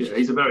that. Yeah,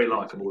 he's a very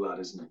likable lad,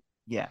 isn't he?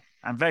 Yeah,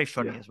 and very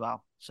funny as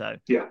well. So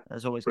yeah,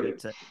 it's always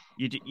brilliant. Good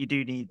to you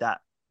do need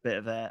that bit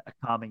of a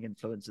calming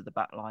influence at the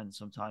back line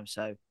sometimes.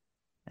 So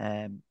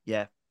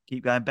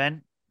keep going,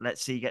 Ben.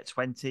 Let's see you get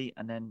 20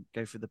 and then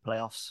go through the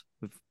playoffs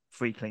with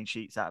 3 clean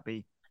sheets. That'd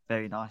be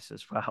very nice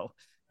as well.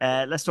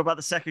 Let's talk about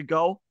the second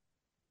goal.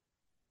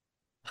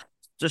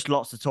 Just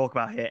lots to talk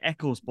about here.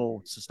 Eccles'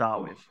 ball to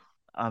start with.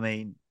 I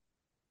mean,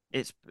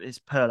 it's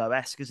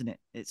Pirlo-esque, isn't it?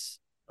 It's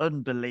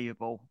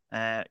unbelievable.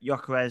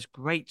 Gyökeres,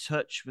 great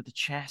touch with the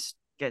chest,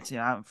 gets it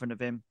out in front of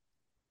him.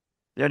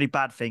 The only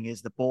bad thing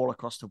is the ball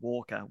across to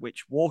Walker,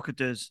 which Walker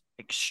does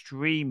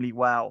extremely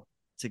well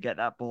to get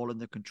that ball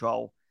under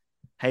control.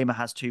 Hamer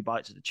has 2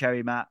 bites of the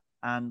cherry, Matt,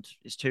 and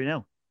it's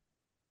 2-0.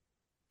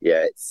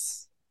 Yeah,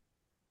 it's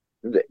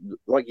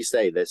like you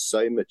say, there's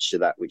so much of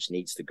that which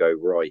needs to go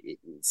right. It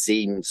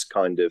seems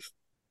kind of,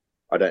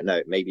 I don't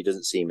know, maybe it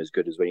doesn't seem as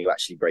good as when you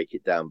actually break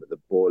it down, but the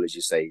ball, as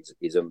you say,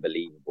 is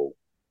unbelievable.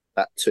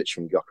 That touch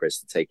from Gyökeres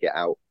to take it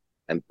out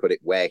and put it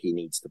where he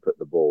needs to put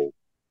the ball.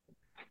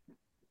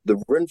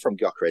 The run from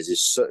Gyökeres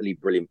is certainly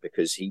brilliant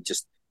because he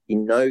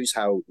knows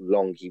how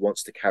long he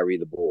wants to carry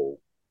the ball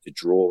to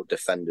draw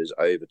defenders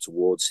over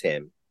towards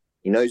him.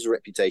 He knows the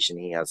reputation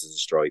he has as a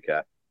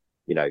striker.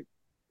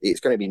 It's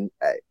going to be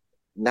a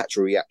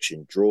natural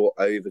reaction, draw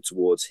over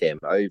towards him,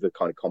 kind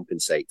of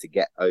compensate to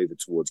get over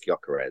towards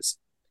Gyökeres.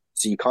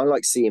 So you kind of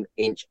like see him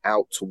inch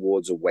out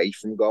towards away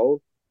from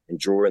goal and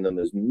drawing them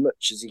as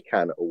much as he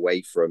can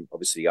away from,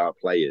 obviously, our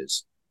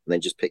players, and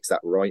then just picks that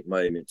right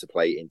moment to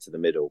play into the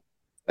middle.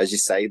 As you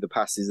say, the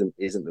pass isn't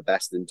the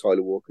best, and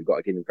Tyler Walker, got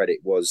to give him credit,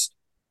 was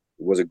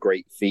a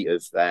great feat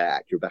of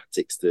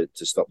acrobatics to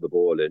stop the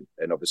ball,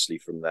 and obviously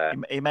from there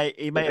he may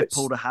have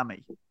pulled a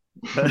hammy.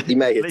 He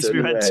may have at least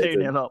we went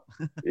 2-0 up.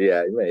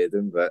 Yeah, he may have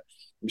done, but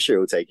I'm sure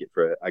he'll take it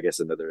for, I guess,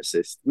 another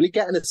assist. Will he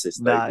get an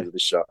assist though because of the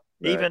shot?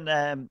 No,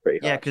 even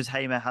because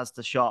Hamer has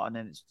the shot and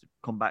then it's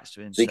come back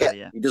to him. So he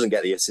doesn't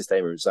get the assist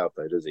Hamer himself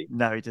though, does he?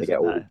 No, he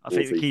doesn't. I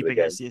think the keeper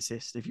gets the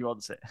assist if he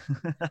wants it.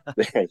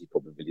 He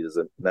probably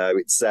doesn't. No,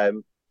 it's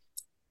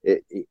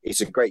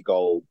a great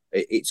goal.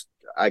 It's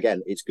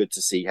good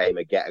to see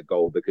Hamer get a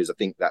goal because I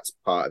think that's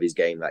part of his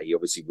game that he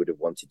obviously would have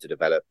wanted to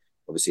develop.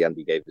 Obviously,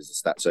 Andy gave us the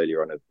stats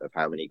earlier on of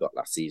how many he got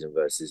last season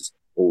versus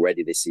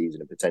already this season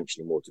and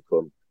potentially more to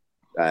come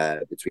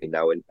between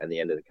now and the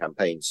end of the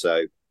campaign.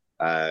 So,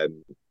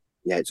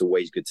 it's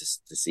always good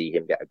to see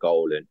him get a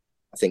goal. And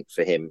I think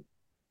for him,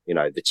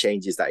 the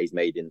changes that he's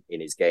made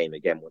in his game,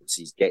 again, once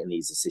he's getting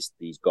these assists,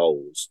 these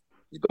goals,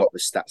 he's got the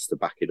stats to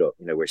back it up.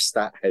 We're a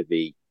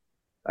stat-heavy,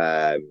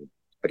 I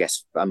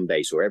guess, fan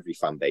base, or every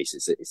fan base.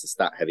 It's a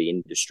stat-heavy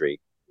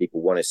industry.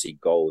 People want to see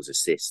goals,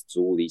 assists,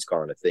 all these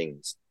kind of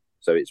things.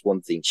 So it's one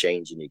thing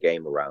changing your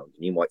game around,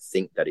 and you might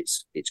think that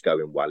it's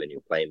going well and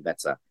you're playing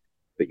better,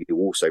 but you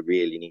also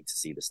really need to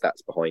see the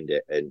stats behind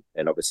it,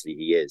 and obviously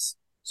he is.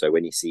 So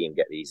when you see him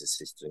get these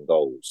assists and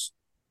goals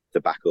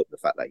to back up the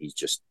fact that he's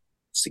just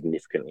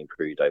significantly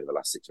improved over the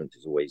last 6 months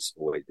is always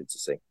good to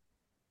see.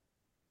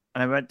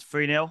 And I went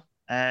 3-0.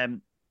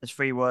 There's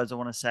 3 words I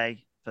want to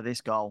say for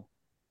this goal: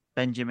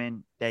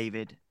 Benjamin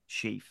David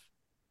Sheaf.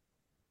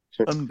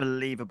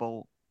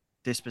 Unbelievable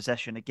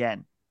dispossession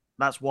again.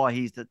 That's why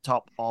he's the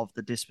top of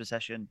the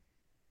dispossession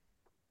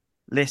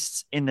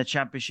lists in the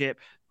championship.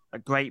 A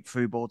great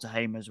through ball to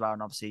Hamer as well,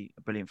 and obviously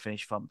a brilliant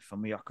finish from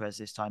Gyökeres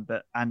this time.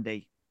 But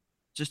Andy,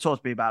 just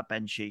talk to me about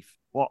Ben Sheaf.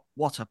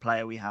 What a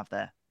player we have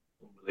there.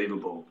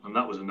 Unbelievable. And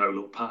that was a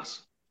no-look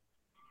pass.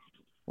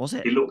 Was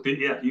it? You look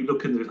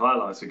into the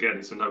highlights again,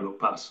 it's a no-look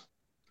pass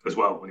as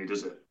well when he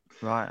does it.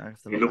 Right.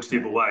 He looks the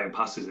other way and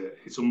passes it.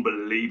 It's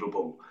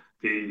unbelievable.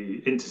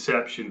 The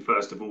interception,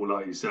 first of all,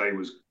 like you say,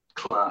 was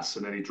class,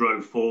 and then he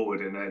drove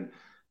forward, and then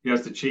he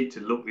has the cheek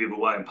to look the other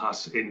way and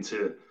pass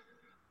into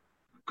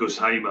Gus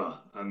Hamer,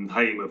 and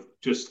Hamer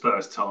just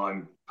first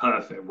time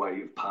perfect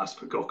wave pass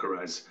for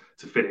Gokares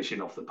to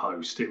finishing off the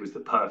post. It was the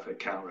perfect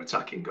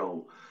counter-attacking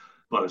goal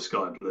by the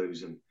Sky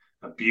Blues, and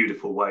a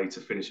beautiful way to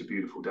finish a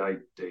beautiful day,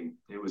 Dean.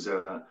 It was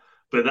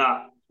but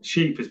that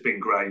Sheep has been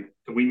great,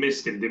 and we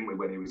missed him, didn't we,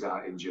 when he was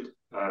out injured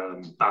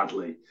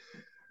badly.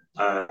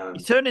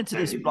 He turned into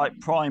this like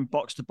prime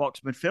box-to-box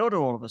midfielder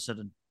all of a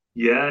sudden.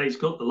 Yeah, he's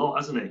got the lot,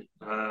 hasn't he?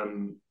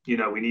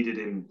 We needed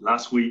him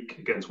last week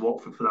against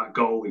Watford for that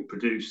goal he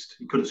produced.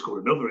 He could have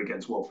scored another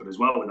against Watford as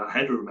well with that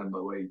header,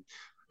 remember?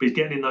 But he's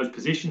getting in those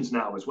positions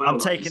now as well. I'm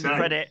taking the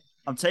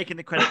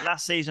credit.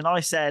 Last season, I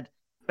said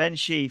Ben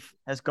Sheaf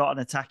has got an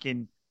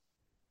attacking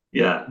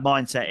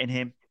mindset in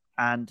him,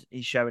 and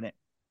he's showing it.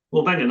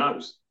 Well, Wenger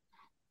knows.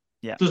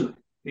 Yeah. Doesn't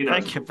he?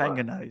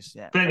 Wenger knows,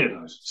 yeah. Wenger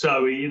knows.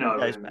 So,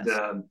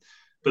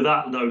 but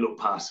that no-look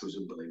pass was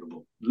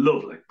unbelievable.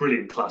 Lovely,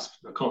 brilliant class.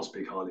 I can't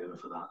speak highly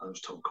enough of that. That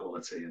was top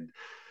quality. And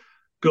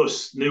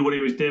Gus knew what he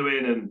was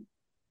doing, and,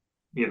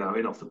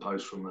 in off the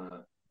post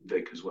from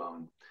Vic as well.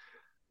 And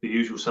the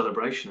usual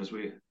celebration as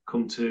we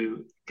come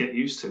to get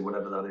used to,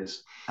 whatever that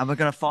is. And we're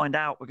going to find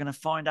out. We're going to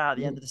find out at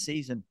the end of the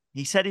season.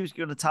 He said he was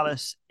going to tell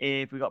us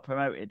if we got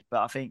promoted, but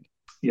I think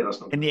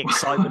that's not in the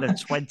excitement of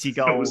 20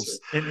 goals,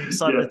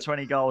 of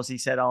 20 goals, he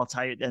said, I'll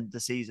tell you at the end of the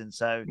season.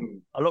 So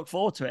I look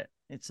forward to it.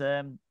 It's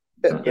one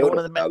of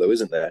the though,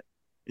 isn't there?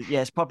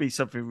 Yeah, it's probably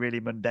something really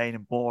mundane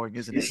and boring,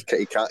 isn't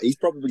it? He's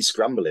probably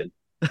scrambling.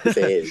 If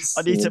it is,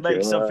 I need to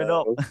make something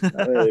up.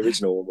 The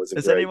original one wasn't.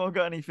 Has great. anyone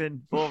got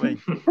anything for me?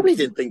 Probably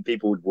didn't think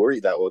people would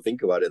worry that or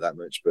think about it that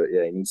much, but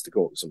yeah, he needs to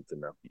come up with something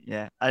now.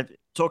 Yeah,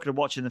 talking of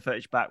watching the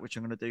footage back, which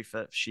I'm going to do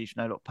for Sheaf's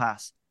no look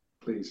pass.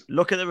 Please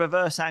look at the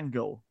reverse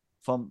angle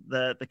from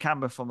the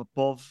camera from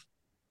above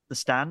the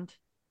stand.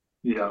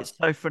 Yeah, it's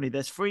so funny.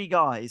 There's 3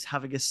 guys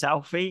having a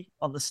selfie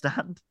on the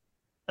stand,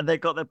 and they've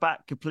got their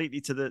back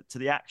completely to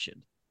the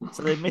action.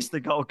 So they missed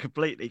the goal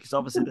completely because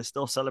obviously they're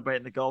still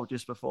celebrating the goal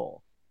just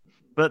before.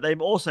 But they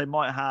also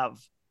might have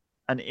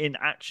an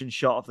in-action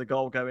shot of the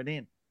goal going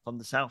in from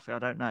the selfie. I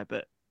don't know,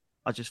 but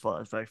I just thought it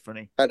was very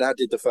funny. And how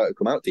did the photo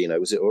come out, Dino?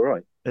 Was it all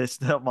right? It's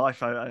not my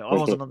photo. I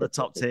wasn't on the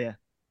top tier.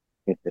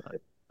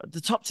 The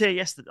top tier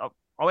yesterday,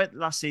 I went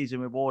last season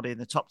with Wardy in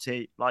the top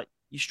tier. Like,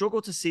 you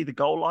struggle to see the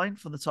goal line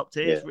from the top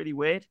tier. Yeah. It's really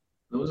weird.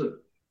 What was it?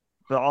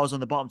 But I was on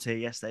the bottom tier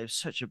yesterday. It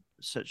was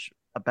such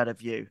a better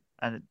view.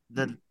 And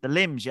the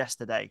limbs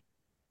yesterday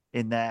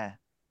in there,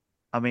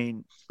 I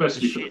mean,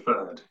 especially for the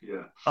third,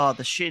 yeah. Oh,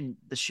 the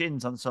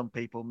shins on some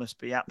people must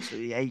be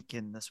absolutely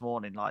aching this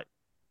morning, like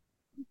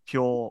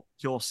pure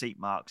seat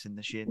marks in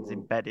the shins,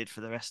 embedded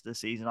for the rest of the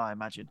season, I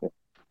imagine.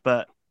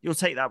 But you'll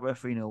take that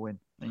with a 3-0 win.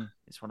 I mean,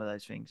 it's one of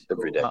those things.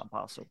 Every day. Part and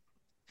parcel.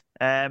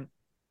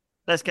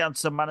 Let's get on to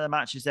some man of the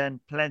matches then.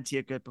 Plenty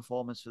of good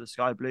performance for the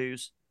Sky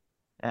Blues.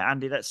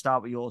 Andy, let's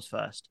start with yours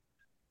first.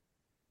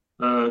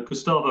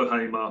 Gustavo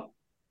Hamer,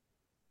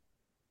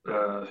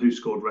 who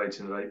scored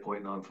rating at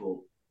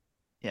 8.94.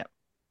 Yeah,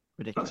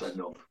 ridiculous. That's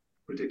enough.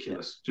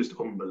 Ridiculous. Yeah. Just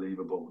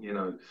unbelievable.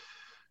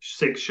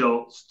 6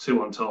 shots,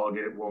 2 on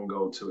target, 1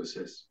 goal, 2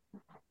 assists.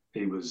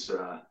 He was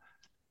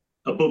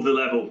above the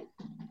level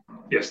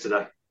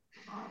yesterday.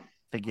 I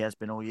think he has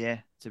been all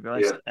year, to be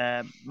honest.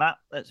 Yeah. Matt,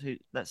 let's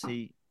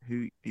see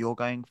who you're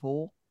going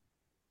for.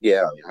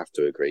 Yeah, I have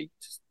to agree.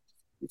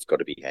 It's got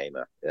to be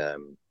Hamer.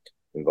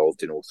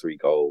 Involved in all 3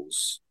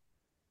 goals.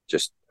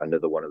 Just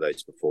another one of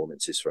those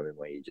performances from him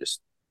where you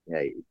just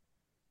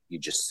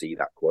see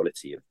that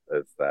quality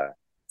of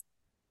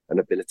an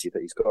ability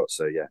that he's got.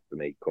 So yeah, for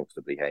me,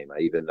 comfortably Hamer.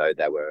 Even though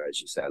there were,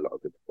 as you say, a lot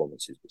of good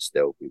performances, but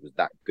still, it was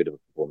that good of a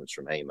performance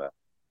from Hamer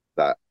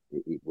that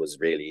it was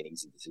really an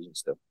easy decision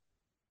still.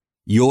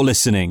 You're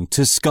listening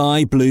to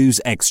Sky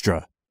Blues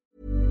Extra.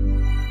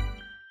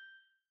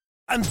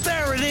 And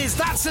there it is,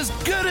 that's as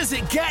good as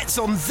it gets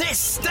on this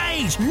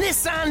stage.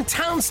 Nissan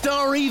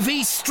Townstar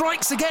EV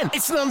strikes again.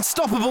 It's an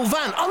unstoppable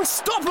van,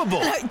 unstoppable.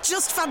 No,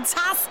 just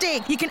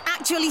fantastic. You can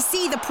actually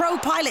see the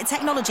ProPilot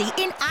technology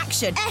in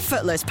action.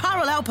 Effortless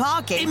parallel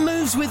parking. It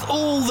moves with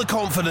all the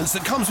confidence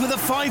that comes with a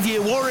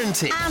 5-year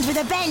warranty. And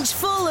with a bench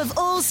full of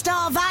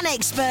all-star van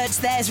experts,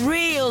 there's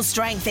real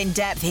strength in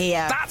depth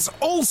here. That's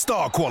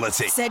all-star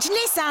quality. Search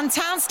Nissan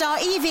Townstar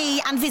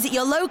EV and visit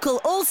your local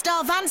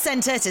all-star van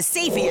centre to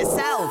see for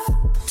yourself.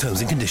 Terms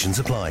and conditions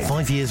apply.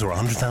 5 years or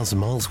 100,000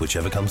 miles,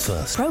 whichever comes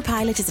first.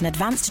 ProPilot is an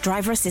advanced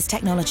driver assist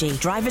technology.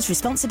 Driver's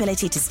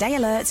responsibility to stay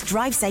alert,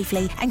 drive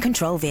safely, and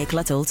control vehicle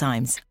at all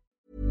times.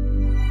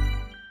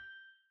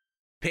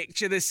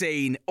 Picture the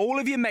scene. All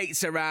of your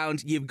mates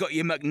around, you've got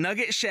your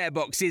McNugget share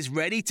boxes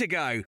ready to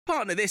go.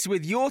 Partner this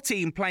with your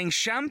team playing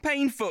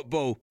champagne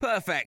football.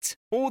 Perfect.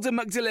 Order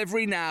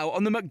McDelivery now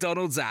on the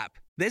McDonald's app.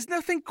 There's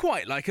nothing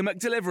quite like a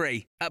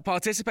McDelivery. At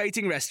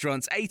participating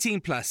restaurants,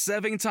 18 plus,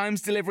 serving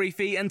times, delivery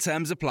fee and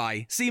terms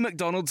apply. See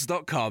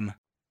mcdonalds.com.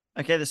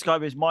 Okay, the Sky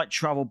Blues might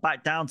travel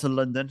back down to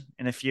London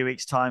in a few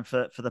weeks' time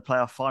for the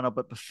playoff final.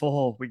 But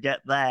before we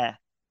get there,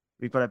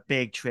 we've got a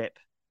big trip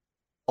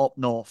up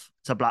north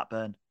to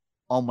Blackburn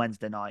on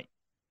Wednesday night.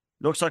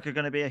 Looks like it's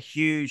going to be a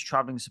huge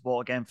travelling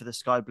support again for the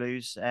Sky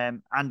Blues.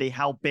 Andy,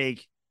 how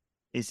big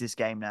is this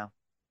game now?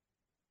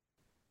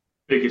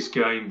 Biggest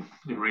game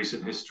in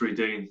recent history,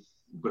 Dean,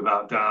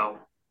 without doubt.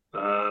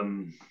 I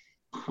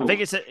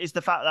think it's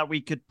the fact that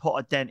we could put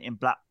a dent in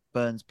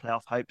Blackburn's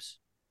playoff hopes.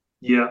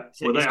 Yeah,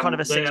 it's kind of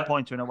a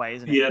 6-pointer in a way,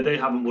 isn't it? Yeah, they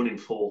haven't won in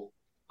 4.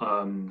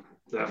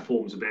 Their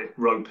form's a bit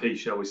ropey,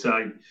 shall we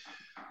say.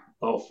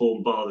 Our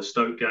form, bar the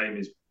Stoke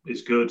game,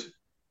 is good.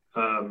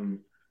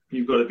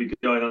 You've got to be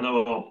going. I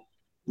know our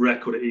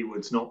record at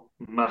Ewood's not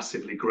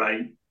massively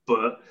great,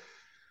 but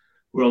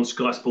we're on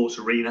Sky Sports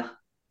Arena,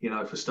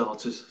 for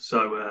starters.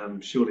 So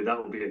surely that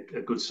will be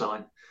a good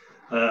sign.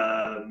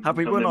 Have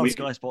we won on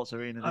Sky Sports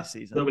Arena this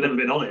season? No, we've never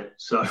been on it.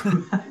 So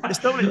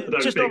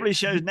it normally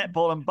shows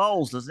netball and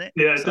bowls, doesn't it?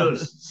 Yeah, it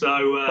does. So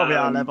probably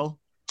our level.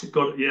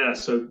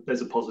 So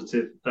there's a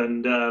positive,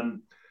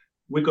 and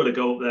we've got to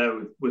go up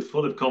there with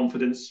full of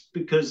confidence,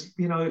 because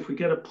if we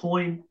get a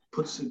point,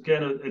 puts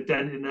again a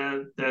dent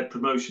in their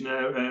promotion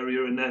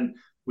area, and then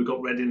we've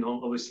got Reading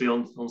obviously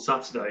on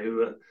Saturday,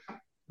 who are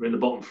in the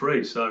bottom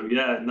 3. So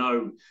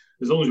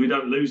as long as we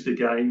don't lose the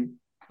game,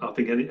 I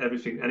think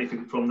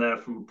anything from there,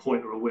 from a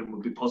point or a win,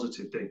 would be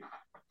positive, Dean.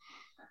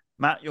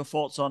 Matt, your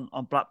thoughts on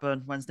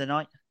Blackburn Wednesday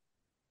night?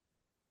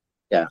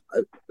 Yeah,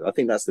 I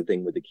think that's the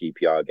thing with the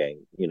QPR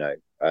game.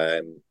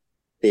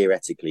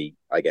 Theoretically,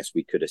 I guess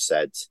we could have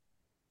said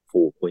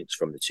 4 points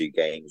from the 2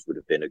 games would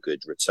have been a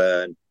good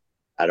return.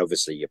 And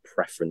obviously your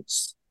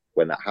preference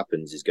when that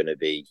happens is going to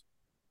be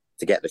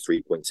to get the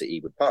 3 points at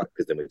Ewood Park,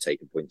 because then we're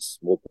taking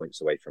more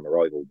points away from a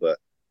rival. But,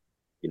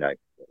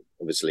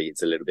 obviously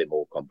it's a little bit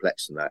more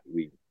complex than that.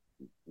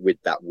 With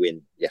that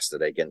win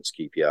yesterday against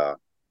QPR,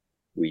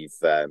 we've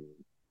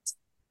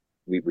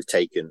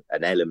taken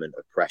an element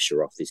of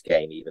pressure off this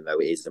game, even though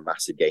it is a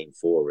massive game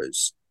for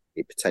us.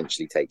 It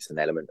potentially takes an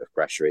element of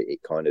pressure. It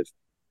kind of,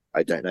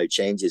 I don't know,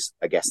 changes,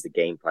 I guess, the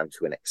game plan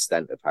to an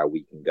extent of how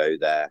we can go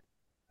there.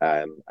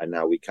 And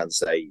now we can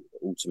say,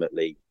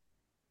 ultimately,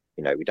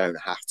 we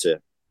don't have to,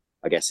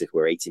 I guess, if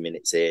we're 80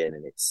 minutes in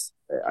and it's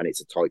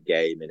a tight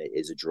game and it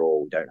is a draw,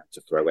 we don't have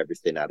to throw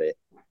everything at it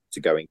to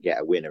go and get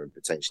a winner and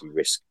potentially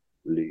risk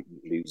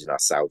losing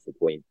ourselves a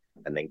point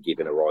and then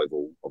giving a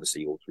rival,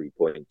 obviously, all 3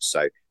 points.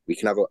 So we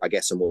can have, I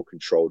guess, a more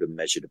controlled and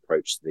measured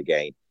approach to the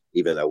game,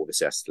 even though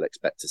obviously I still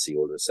expect to see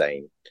all the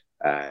same,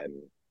 the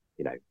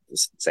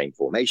same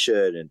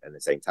formation and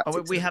the same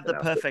tactics. We have the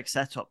perfect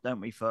setup,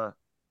 don't we, for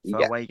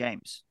away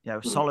games?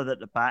 Solid at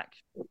the back,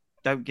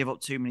 don't give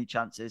up too many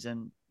chances,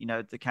 and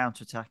the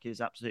counter attack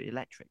is absolutely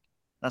electric.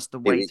 That's the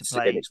way to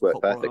play. And it's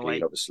worked perfectly. Away.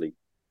 And obviously,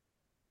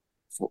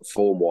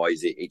 form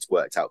wise, it's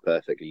worked out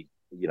perfectly.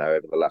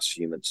 Over the last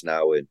few months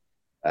now,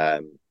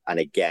 and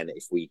again,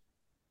 if we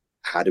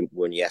hadn't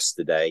won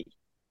yesterday,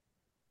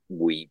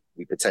 we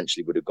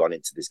potentially would have gone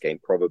into this game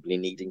probably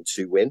needing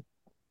to win,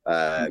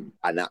 and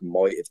that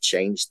might have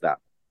changed that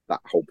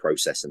whole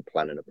process and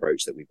plan and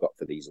approach that we've got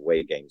for these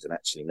away games. And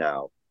actually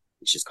now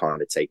it's just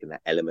kind of taken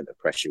that element of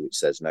pressure which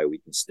says no, we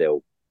can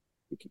still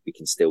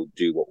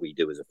do what we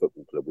do as a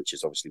football club, which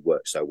has obviously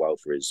worked so well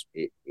for us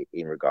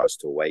in regards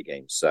to away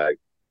games. So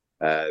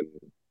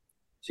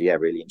yeah,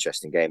 really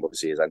interesting game.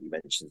 Obviously, as Andy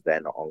mentions,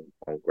 they're not on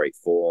great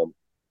form,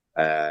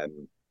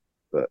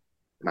 but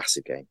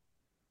massive game.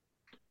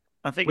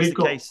 I think it's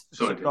the case.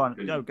 Sorry, go on.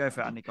 No, go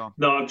for it, Andy. Go on.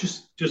 No, I'm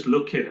just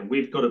looking, and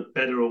we've got a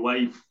better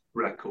away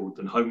record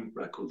than home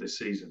record this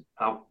season.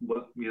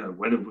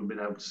 When have we been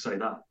able to say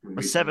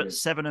that?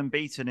 Seven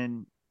unbeaten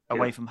in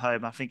away from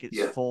home. I think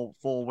it's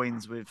four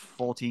wins with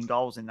 14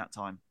 goals in that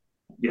time.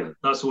 Yeah,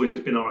 that's always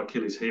been our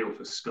Achilles heel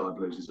for Sky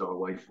Blues, is our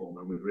away form,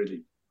 and we've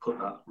really put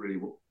that really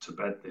to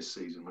bed this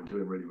season. We're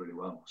doing really, really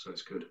well, so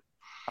it's good.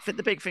 I think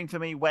the big thing for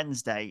me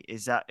Wednesday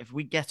is that if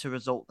we get a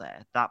result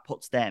there, that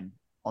puts them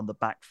on the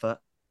back foot,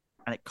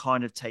 and it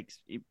kind of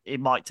it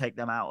might take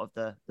them out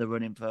of the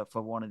running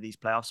for one of these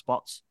playoff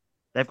spots.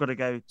 They've got to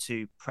go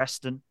to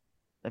Preston.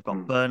 They've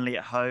got Burnley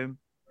at home.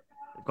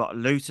 They've got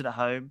Luton at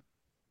home.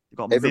 They've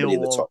got everybody Millwall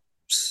in the top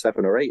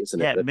 7 or 8,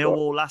 isn't it? Yeah,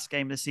 Millwall last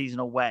game of the season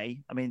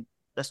away. I mean,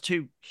 there's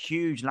 2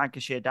 huge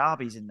Lancashire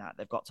derbies in that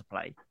they've got to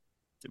play.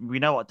 We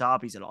know what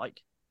derbies are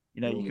like.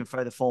 You can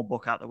throw the form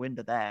book out the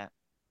window there,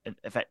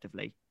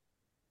 effectively.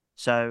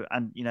 So,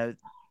 and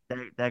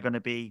they're going to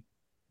be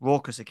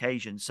raucous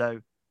occasions.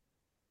 So,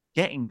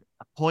 getting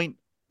a point,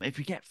 if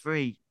we get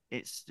 3,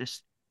 it's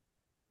just,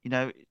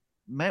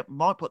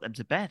 might put them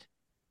to bed.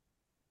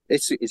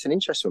 It's an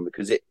interesting one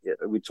because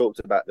we talked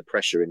about the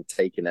pressure and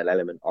taking an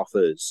element off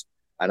us,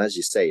 and as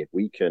you say, if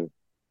we can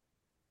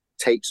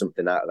take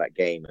something out of that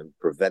game and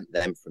prevent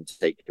them from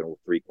taking all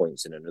 3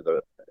 points in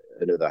another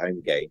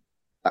home game,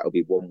 that'll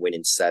be 1 win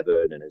in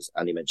 7, and as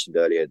Andy mentioned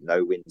earlier,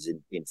 no wins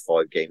in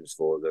 5 games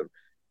for them.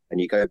 And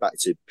you go back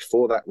to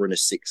before that run of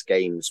 6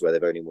 games where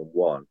they've only won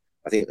 1.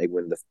 I think they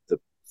won the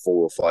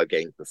 4 or 5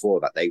 games before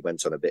that. They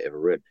went on a bit of a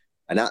run,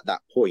 and at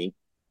that point,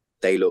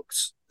 they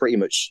looked pretty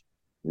much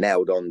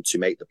nailed on to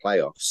make the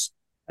playoffs.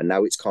 And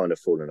now it's kind of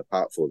fallen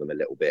apart for them a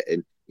little bit.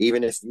 And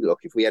even if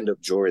we end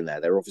up drawing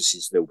there, they're obviously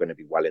still going to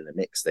be well in the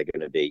mix. They're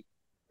going to be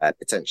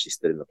potentially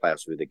still in the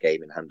playoffs with a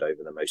game in hand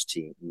over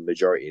the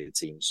majority of the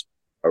teams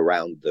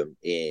around them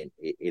in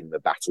the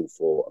battle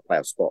for a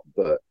playoff spot.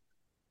 But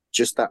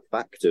just that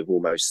fact of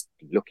almost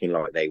looking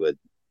like they were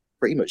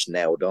pretty much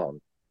nailed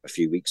on a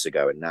few weeks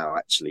ago, and now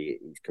actually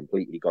it's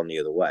completely gone the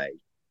other way,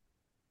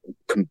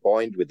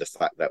 combined with the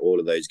fact that all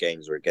of those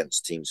games are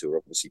against teams who are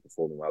obviously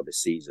performing well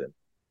this season,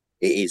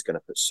 it is going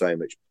to put so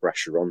much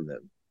pressure on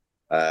them.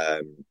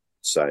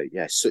 So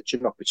yeah, such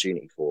an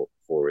opportunity for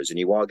us. And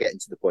you are getting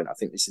to the point, I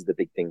think this is the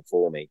big thing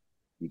for me.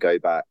 You go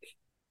back,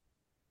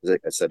 as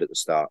I said at the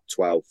start,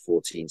 12,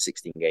 14,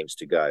 16 games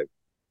to go.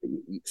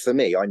 For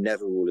me, I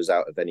never rule us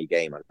out of any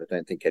game. I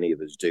don't think any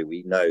of us do.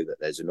 We know that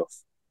there's enough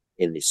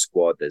in this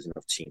squad. There's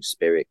enough team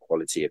spirit,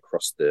 quality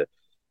across the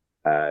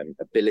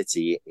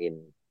ability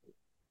in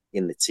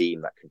the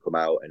team that can come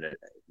out, and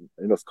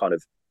enough kind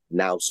of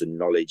nous and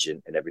knowledge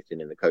and everything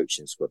in the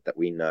coaching squad that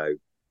we know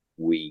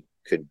we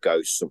could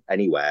go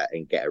anywhere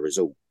and get a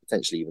result,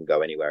 potentially even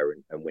go anywhere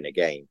and win a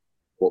game.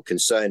 What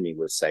concerned me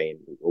was saying,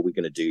 are we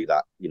going to do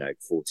that,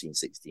 14,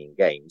 16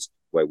 games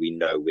where we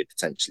know we're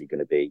potentially going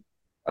to be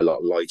a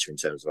lot lighter in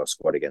terms of our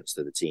squad against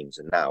other teams?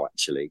 And now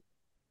actually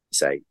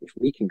say, if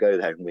we can go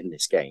there and win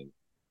this game,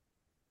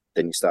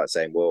 then you start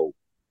saying, well,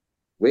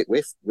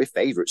 we're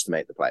favourites to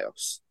make the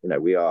playoffs.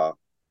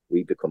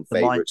 We become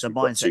favourites. The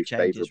mindset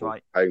changes,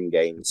 right? Home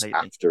games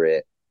Completely. After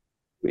it,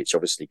 which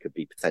obviously could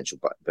be potential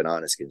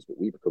banana skins, but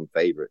we become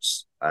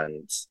favourites,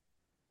 and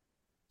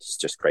it's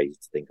just crazy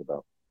to think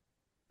about.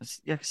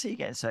 Yeah, I can see you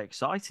getting so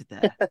excited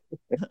there.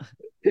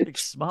 Big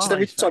smile. Just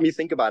every time you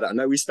think about it, I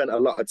know we spent a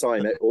lot of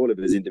time, all of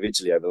us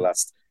individually, over the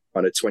last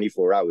kind of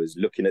 24 hours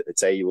looking at the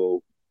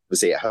table.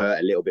 Obviously, it hurt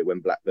a little bit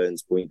when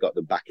Blackburn's point got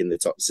them back in the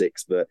top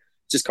 6, but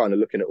just kind of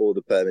looking at all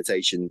the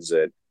permutations.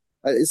 And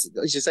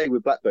as you say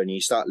with Blackburn,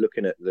 you start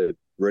looking at the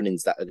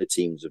run-ins that other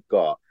teams have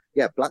got.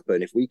 Yeah,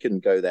 Blackburn, if we can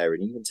go there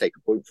and even take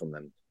a point from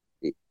them,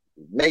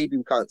 maybe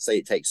we can't say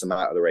it takes them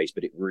out of the race,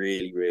 but it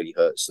really, really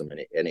hurts them,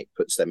 and it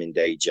puts them in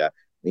danger.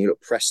 And you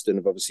look, Preston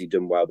have obviously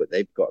done well, but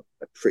they've got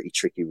a pretty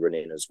tricky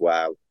run-in as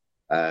well.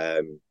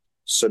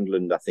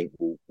 Sunderland, I think,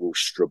 will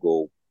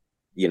struggle.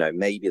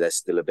 Maybe there's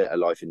still a bit of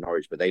life in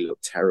Norwich, but they look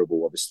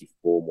terrible, obviously,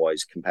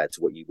 form-wise, compared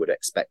to what you would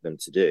expect them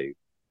to do.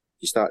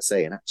 You start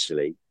saying,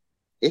 actually,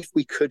 if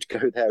we could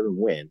go there and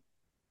win,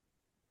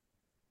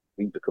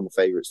 we become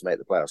favourites to make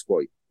the playoffs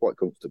quite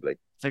comfortably.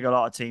 I think a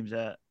lot of teams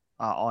are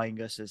eyeing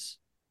us as,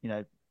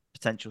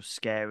 potential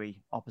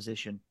scary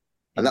opposition.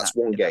 And that's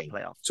one game.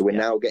 So we're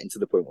now getting to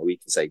the point where we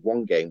can say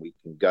one game we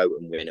can go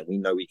and win, and we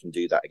know we can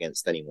do that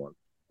against anyone.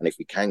 And if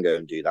we can go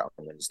and do that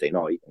on Wednesday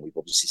night, and we've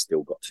obviously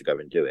still got to go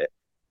and do it,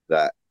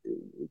 that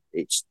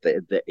it's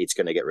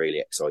going to get really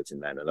exciting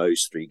then. And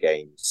those 3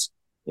 games,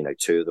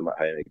 2 of them at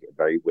home,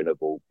 very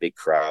winnable, big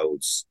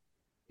crowds.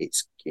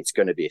 It's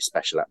going to be a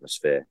special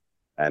atmosphere.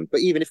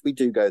 But even if we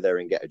do go there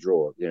and get a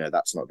draw,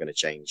 that's not going to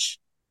change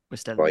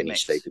by any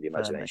shape of the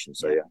imagination.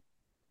 So yeah.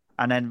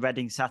 And then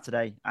Reading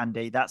Saturday,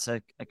 Andy, that's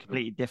a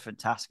completely different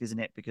task, isn't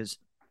it? Because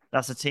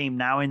that's a team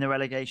now in the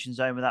relegation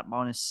zone with that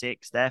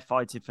 -6. They're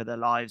fighting for their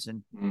lives,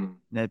 and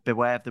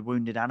beware of the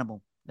wounded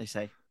animal, they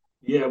say.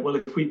 Yeah, well,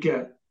 if we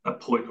get a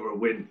point or a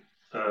win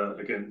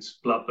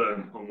against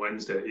Blackburn on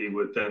Wednesday,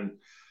 then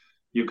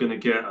you're going to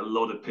get a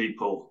lot of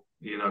people,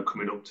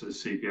 coming up to the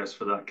CBS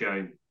for that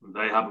game.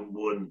 They haven't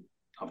won.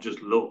 I've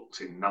just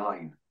looked in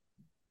 9.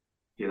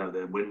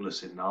 They're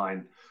winless in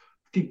 9.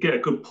 Did get a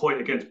good point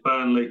against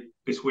Burnley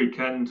this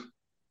weekend,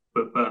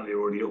 but Burnley are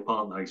already up,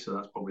 aren't they? So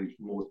that's probably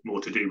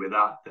more to do with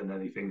that than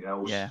anything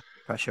else. Yeah,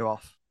 pressure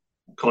off.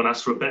 Can't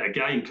ask for a better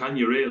game, can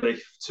you, really,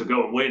 to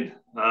go and win?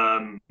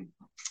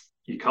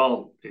 You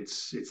can't.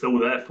 It's all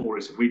there for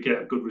us. If we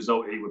get a good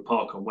result at Ewood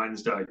Park on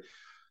Wednesday,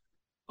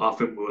 I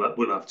think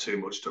we'll have too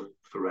much for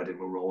Reading.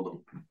 We'll roll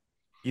them.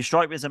 You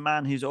strike me as a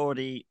man who's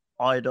already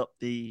eyed up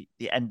the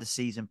end of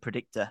season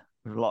predictor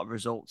with a lot of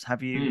results.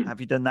 Have you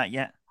done that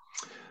yet?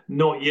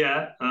 Not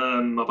yet.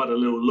 I've had a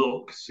little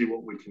look, see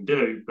what we can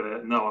do,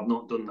 but no, I've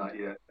not done that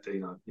yet,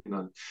 Dino.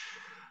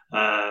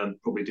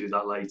 Probably do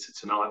that later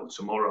tonight or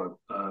tomorrow.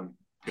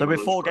 So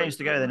with 4 games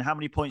to go, then how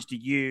many points do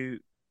you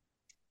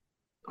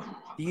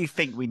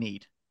think we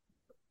need?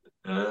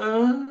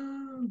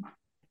 I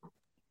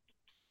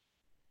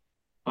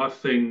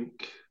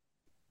think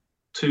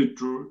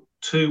 2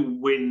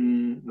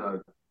 wins.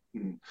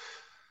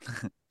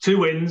 2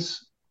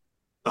 wins.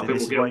 I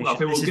think we'll get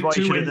 2 wins.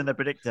 The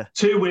predictor.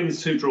 2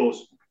 wins, 2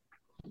 draws.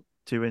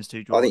 2 wins,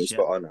 2 draws. I think it's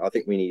spot on. I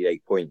think we need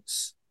 8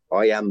 points.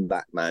 I am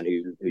that man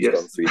who's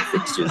gone through the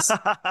fixtures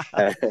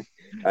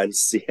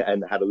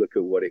and had a look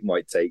at what it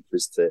might take for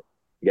us to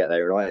get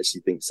there. And I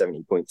actually think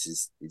 70 points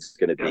is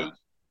going to be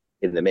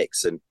in the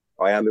mix. And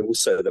I am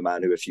also the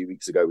man who a few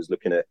weeks ago was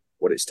looking at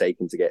what it's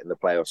taken to get in the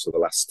playoffs for the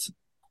last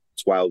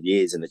 12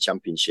 years in the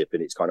Championship,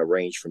 and it's kind of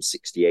ranged from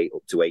 68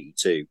 up to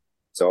 82.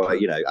 So,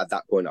 at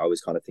that point, I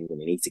was kind of thinking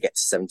we need to get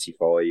to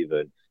 75.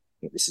 And I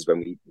think this is when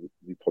we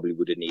probably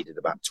would have needed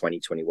about 20,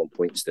 21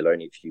 points still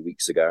only a few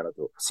weeks ago. And I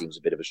thought it seems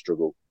a bit of a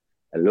struggle.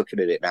 And looking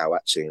at it now,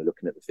 actually, and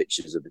looking at the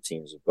fixtures of the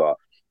teams we've got,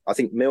 I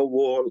think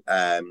Millwall,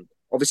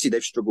 obviously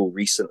they've struggled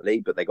recently,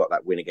 but they got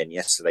that win again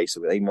yesterday.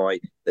 So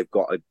they've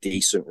got a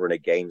decent run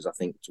of games, I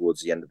think,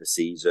 towards the end of the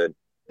season.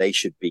 they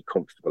should be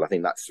comfortable. I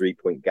think that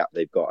 3-point gap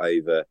they've got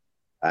over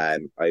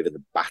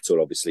the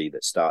battle, obviously,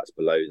 that starts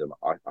below them,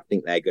 I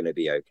think they're going to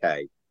be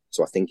okay.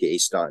 So I think it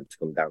is starting to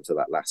come down to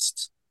that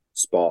last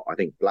spot. I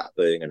think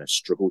Blackburn are going to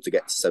struggle to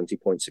get to 70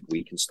 points if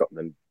we can stop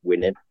them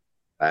winning,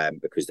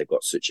 because they've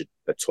got such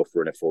a tough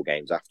run of 4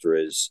 games after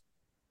us.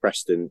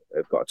 Preston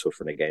have got a tough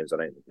run of games. I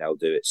don't think they'll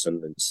do it.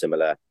 Sunderland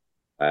similar.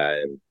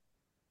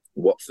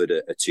 Watford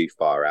are too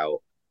far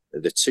out.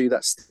 The two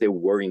that still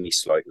worry me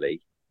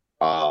slightly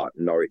are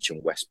Norwich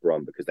and West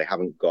Brom, because they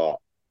haven't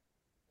got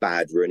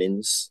bad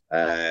run-ins.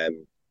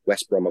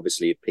 West Brom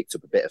obviously have picked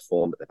up a bit of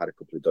form, but they've had a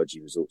couple of dodgy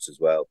results as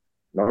well.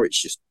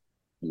 Norwich just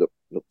look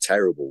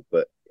terrible.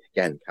 But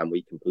again, can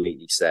we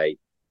completely say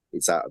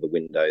it's out of the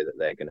window that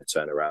they're going to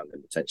turn around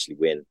and potentially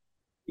win,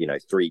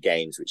 3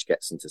 games, which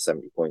gets them to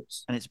 70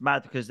 points? And it's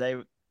mad because they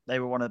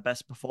were one of the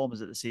best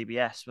performers at the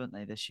CBS, weren't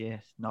they, this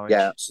year, Norwich?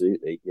 Yeah,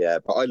 absolutely. Yeah,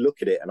 but I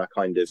look at it and I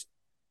kind of,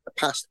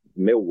 past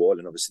Millwall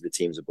and obviously the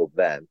teams above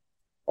them,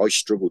 I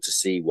struggle to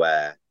see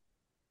where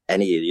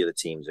any of the other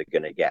teams are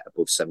going to get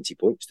above 70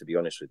 points, to be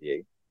honest with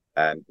you.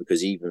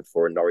 Because even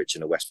for a Norwich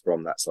and a West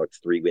Brom, that's like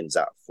 3 wins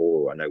out of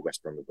 4. I know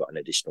West Brom have got an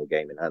additional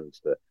game in hand,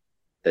 but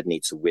they'd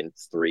need to win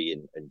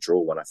 3 and draw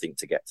 1, I think,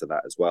 to get to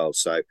that as well.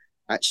 So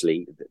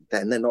actually,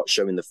 then they're not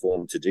showing the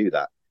form to do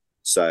that.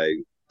 So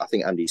I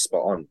think Andy's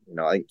spot on.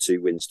 I think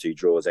 2 wins, 2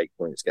 draws, 8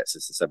 points gets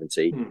us to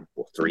 70,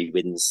 or 3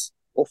 wins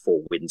or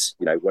 4 wins,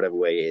 whatever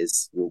way it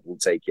is, we'll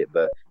take it.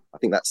 But I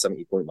think that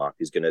 70-point mark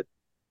is going to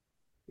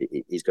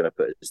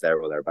put us there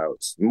or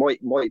thereabouts.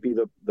 Might be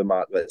the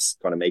mark that's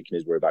kind of making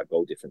us worry about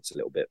goal difference a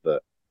little bit,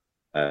 but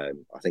I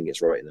think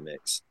it's right in the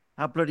mix.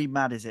 How bloody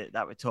mad is it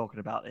that we're talking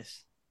about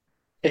this?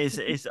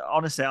 It's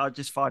honestly, I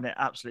just find it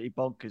absolutely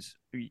bonkers.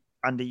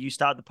 Andy, you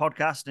started the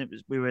podcast and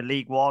we were in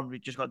League One. We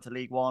just got to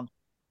League One,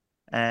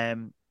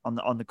 on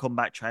the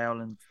comeback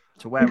trail, and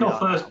to where we are. Our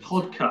first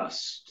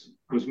podcast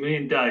was me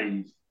and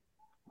Dave,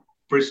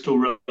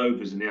 Bristol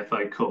Rovers in the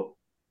FA Cup.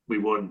 We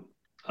won.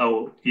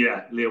 Oh,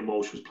 yeah, Liam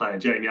Walsh was playing.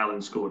 Jamie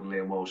Allen scored and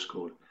Liam Walsh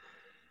scored.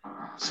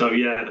 So,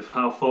 yeah,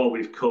 how far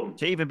we've come.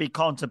 To even be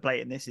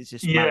contemplating this is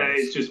just Yeah, madness.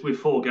 it's just with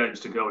 4 games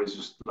to go. It's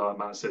just, like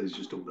Matt said, it's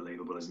just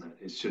unbelievable, isn't it?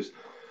 It's just,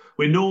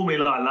 we're normally,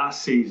 like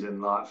last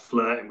season, like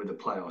flirting with the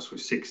playoffs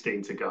with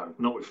 16 to go,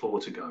 not with 4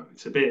 to go.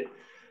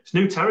 It's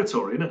new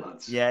territory, isn't it,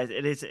 lads? Yeah,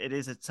 it is. It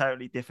is a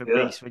totally different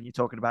beast when you're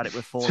talking about it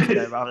with 4 to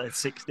go rather than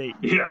 16.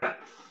 Yeah.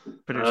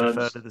 Pretty much a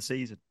third of the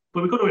season.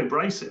 But we've got to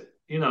embrace it.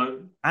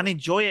 And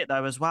enjoy it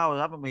though as well,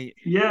 haven't we?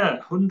 Yeah,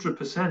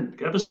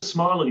 100%. Have a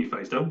smile on your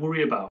face. Don't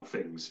worry about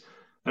things.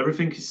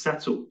 Everything is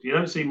settled. You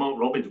don't see Mark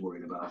Robbins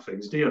worrying about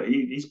things, do you?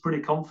 He's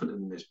pretty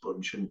confident in this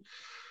bunch and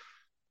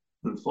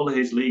follow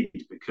his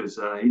lead because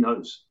he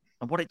knows.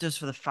 And what it does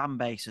for the fan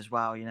base as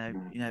well.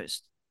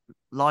 It's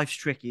life's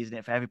tricky, isn't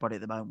it, for everybody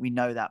at the moment? We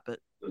know that, but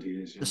it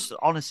is, yeah.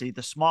 Honestly,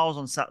 the smiles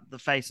on the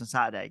face on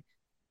Saturday,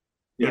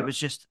 it was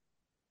just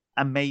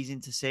amazing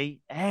to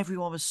see.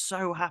 Everyone was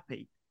so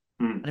happy.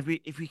 And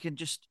if we can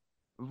just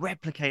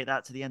replicate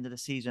that to the end of the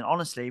season,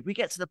 honestly, if we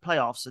get to the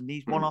playoffs and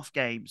these one-off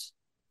games,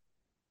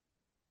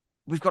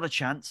 we've got a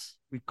chance.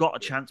 We've got a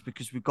chance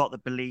because we've got the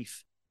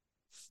belief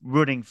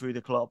running through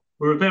the club.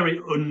 We're a very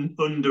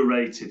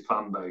underrated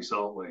fan base,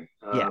 aren't we?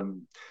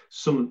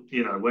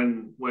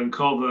 When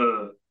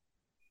Cover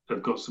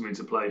have got something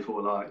to play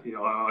for,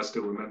 I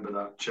still remember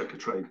that Checker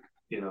Trade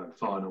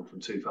final from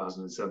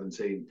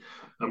 2017,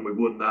 and we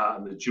won that,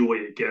 and the joy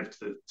it gave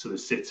to the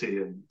city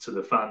and to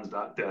the fans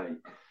that day.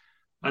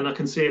 And I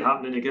can see it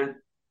happening again.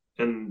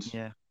 And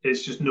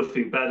it's just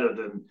nothing better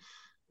than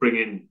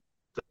bringing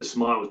the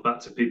smiles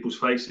back to people's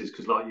faces.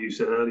 Because, like you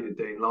said earlier,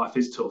 Dean, life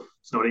is tough.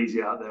 It's not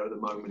easy out there at the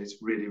moment.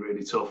 It's really,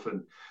 really tough.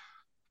 And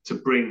to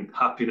bring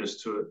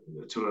happiness to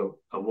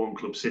a one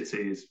club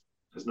city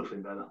there's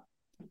nothing better.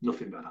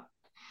 Nothing better.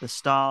 The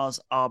stars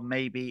are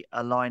maybe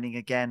aligning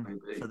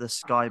again for the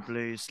Sky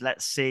Blues.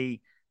 Let's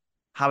see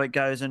how it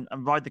goes and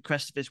ride the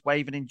crest of this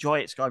wave and enjoy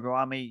it, Sky Blue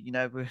Army.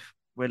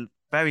 We're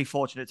very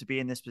fortunate to be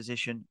in this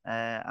position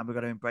and we're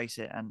going to embrace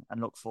it and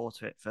look forward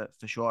to it for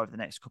sure over the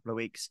next couple of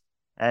weeks.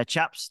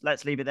 Chaps,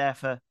 let's leave it there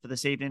for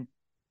this evening.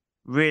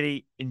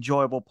 Really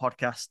enjoyable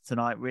podcast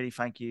tonight. Really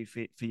thank you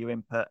for your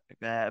input.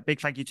 A big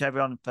thank you to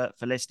everyone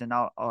for listening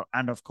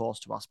and, of course,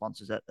 to our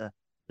sponsors at the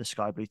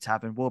Sky Blue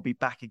Tavern. We'll be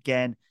back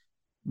again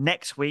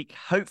next week,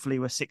 hopefully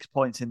with 6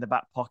 points in the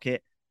back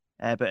pocket.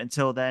 But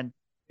until then,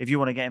 if you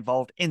want to get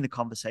involved in the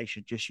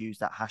conversation, just use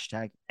that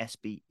hashtag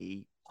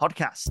SBE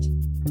podcast.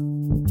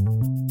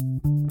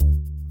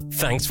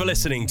 Thanks for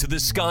listening to the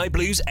Sky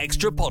Blues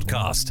Extra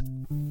podcast.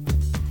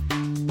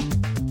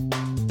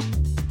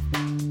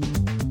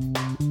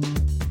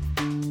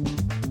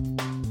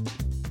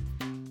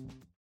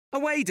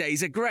 Away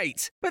days are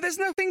great, but there's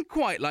nothing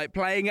quite like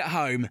playing at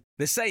home.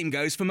 The same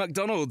goes for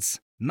McDonald's.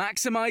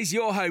 Maximise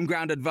your home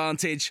ground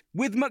advantage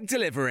with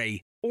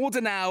McDelivery.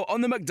 Order now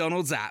on the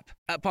McDonald's app.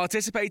 At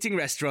participating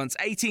restaurants,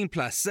 18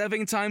 plus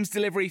serving times,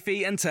 delivery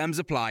fee and terms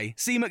apply.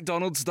 See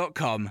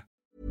mcdonalds.com.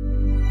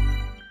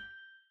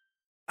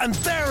 And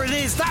there it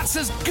is, that's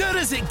as good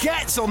as it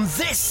gets on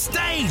this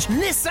stage.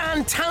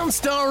 Nissan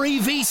Townstar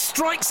EV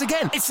strikes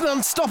again. It's an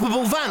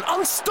unstoppable van,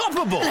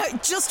 unstoppable.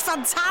 Just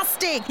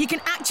fantastic. You can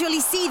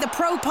actually see the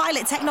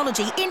ProPilot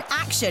technology in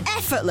action.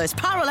 Effortless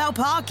parallel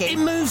parking.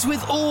 It moves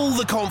with all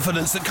the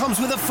confidence that comes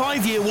with a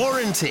 5-year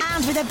warranty.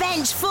 And with a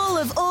bench full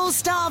of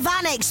all-star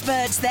van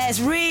experts,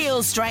 there's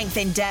real strength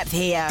in depth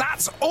here.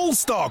 That's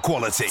all-star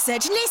quality.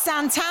 Search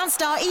Nissan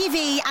Townstar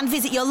EV and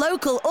visit your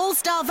local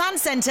all-star van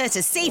centre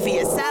to see for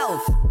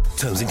yourself.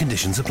 Terms and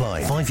conditions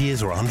apply. 5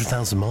 years or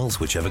 100,000 miles,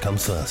 whichever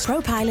comes first.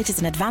 ProPilot is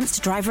an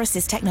advanced driver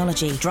assist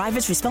technology.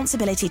 Driver's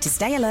responsibility to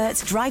stay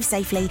alert, drive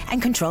safely,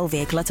 and control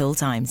vehicle at all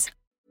times.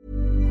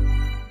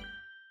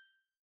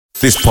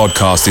 This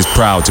podcast is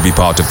proud to be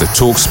part of the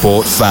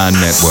TalkSport Fan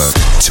Network.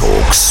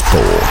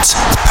 TalkSport.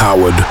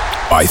 Powered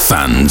by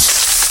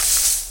fans.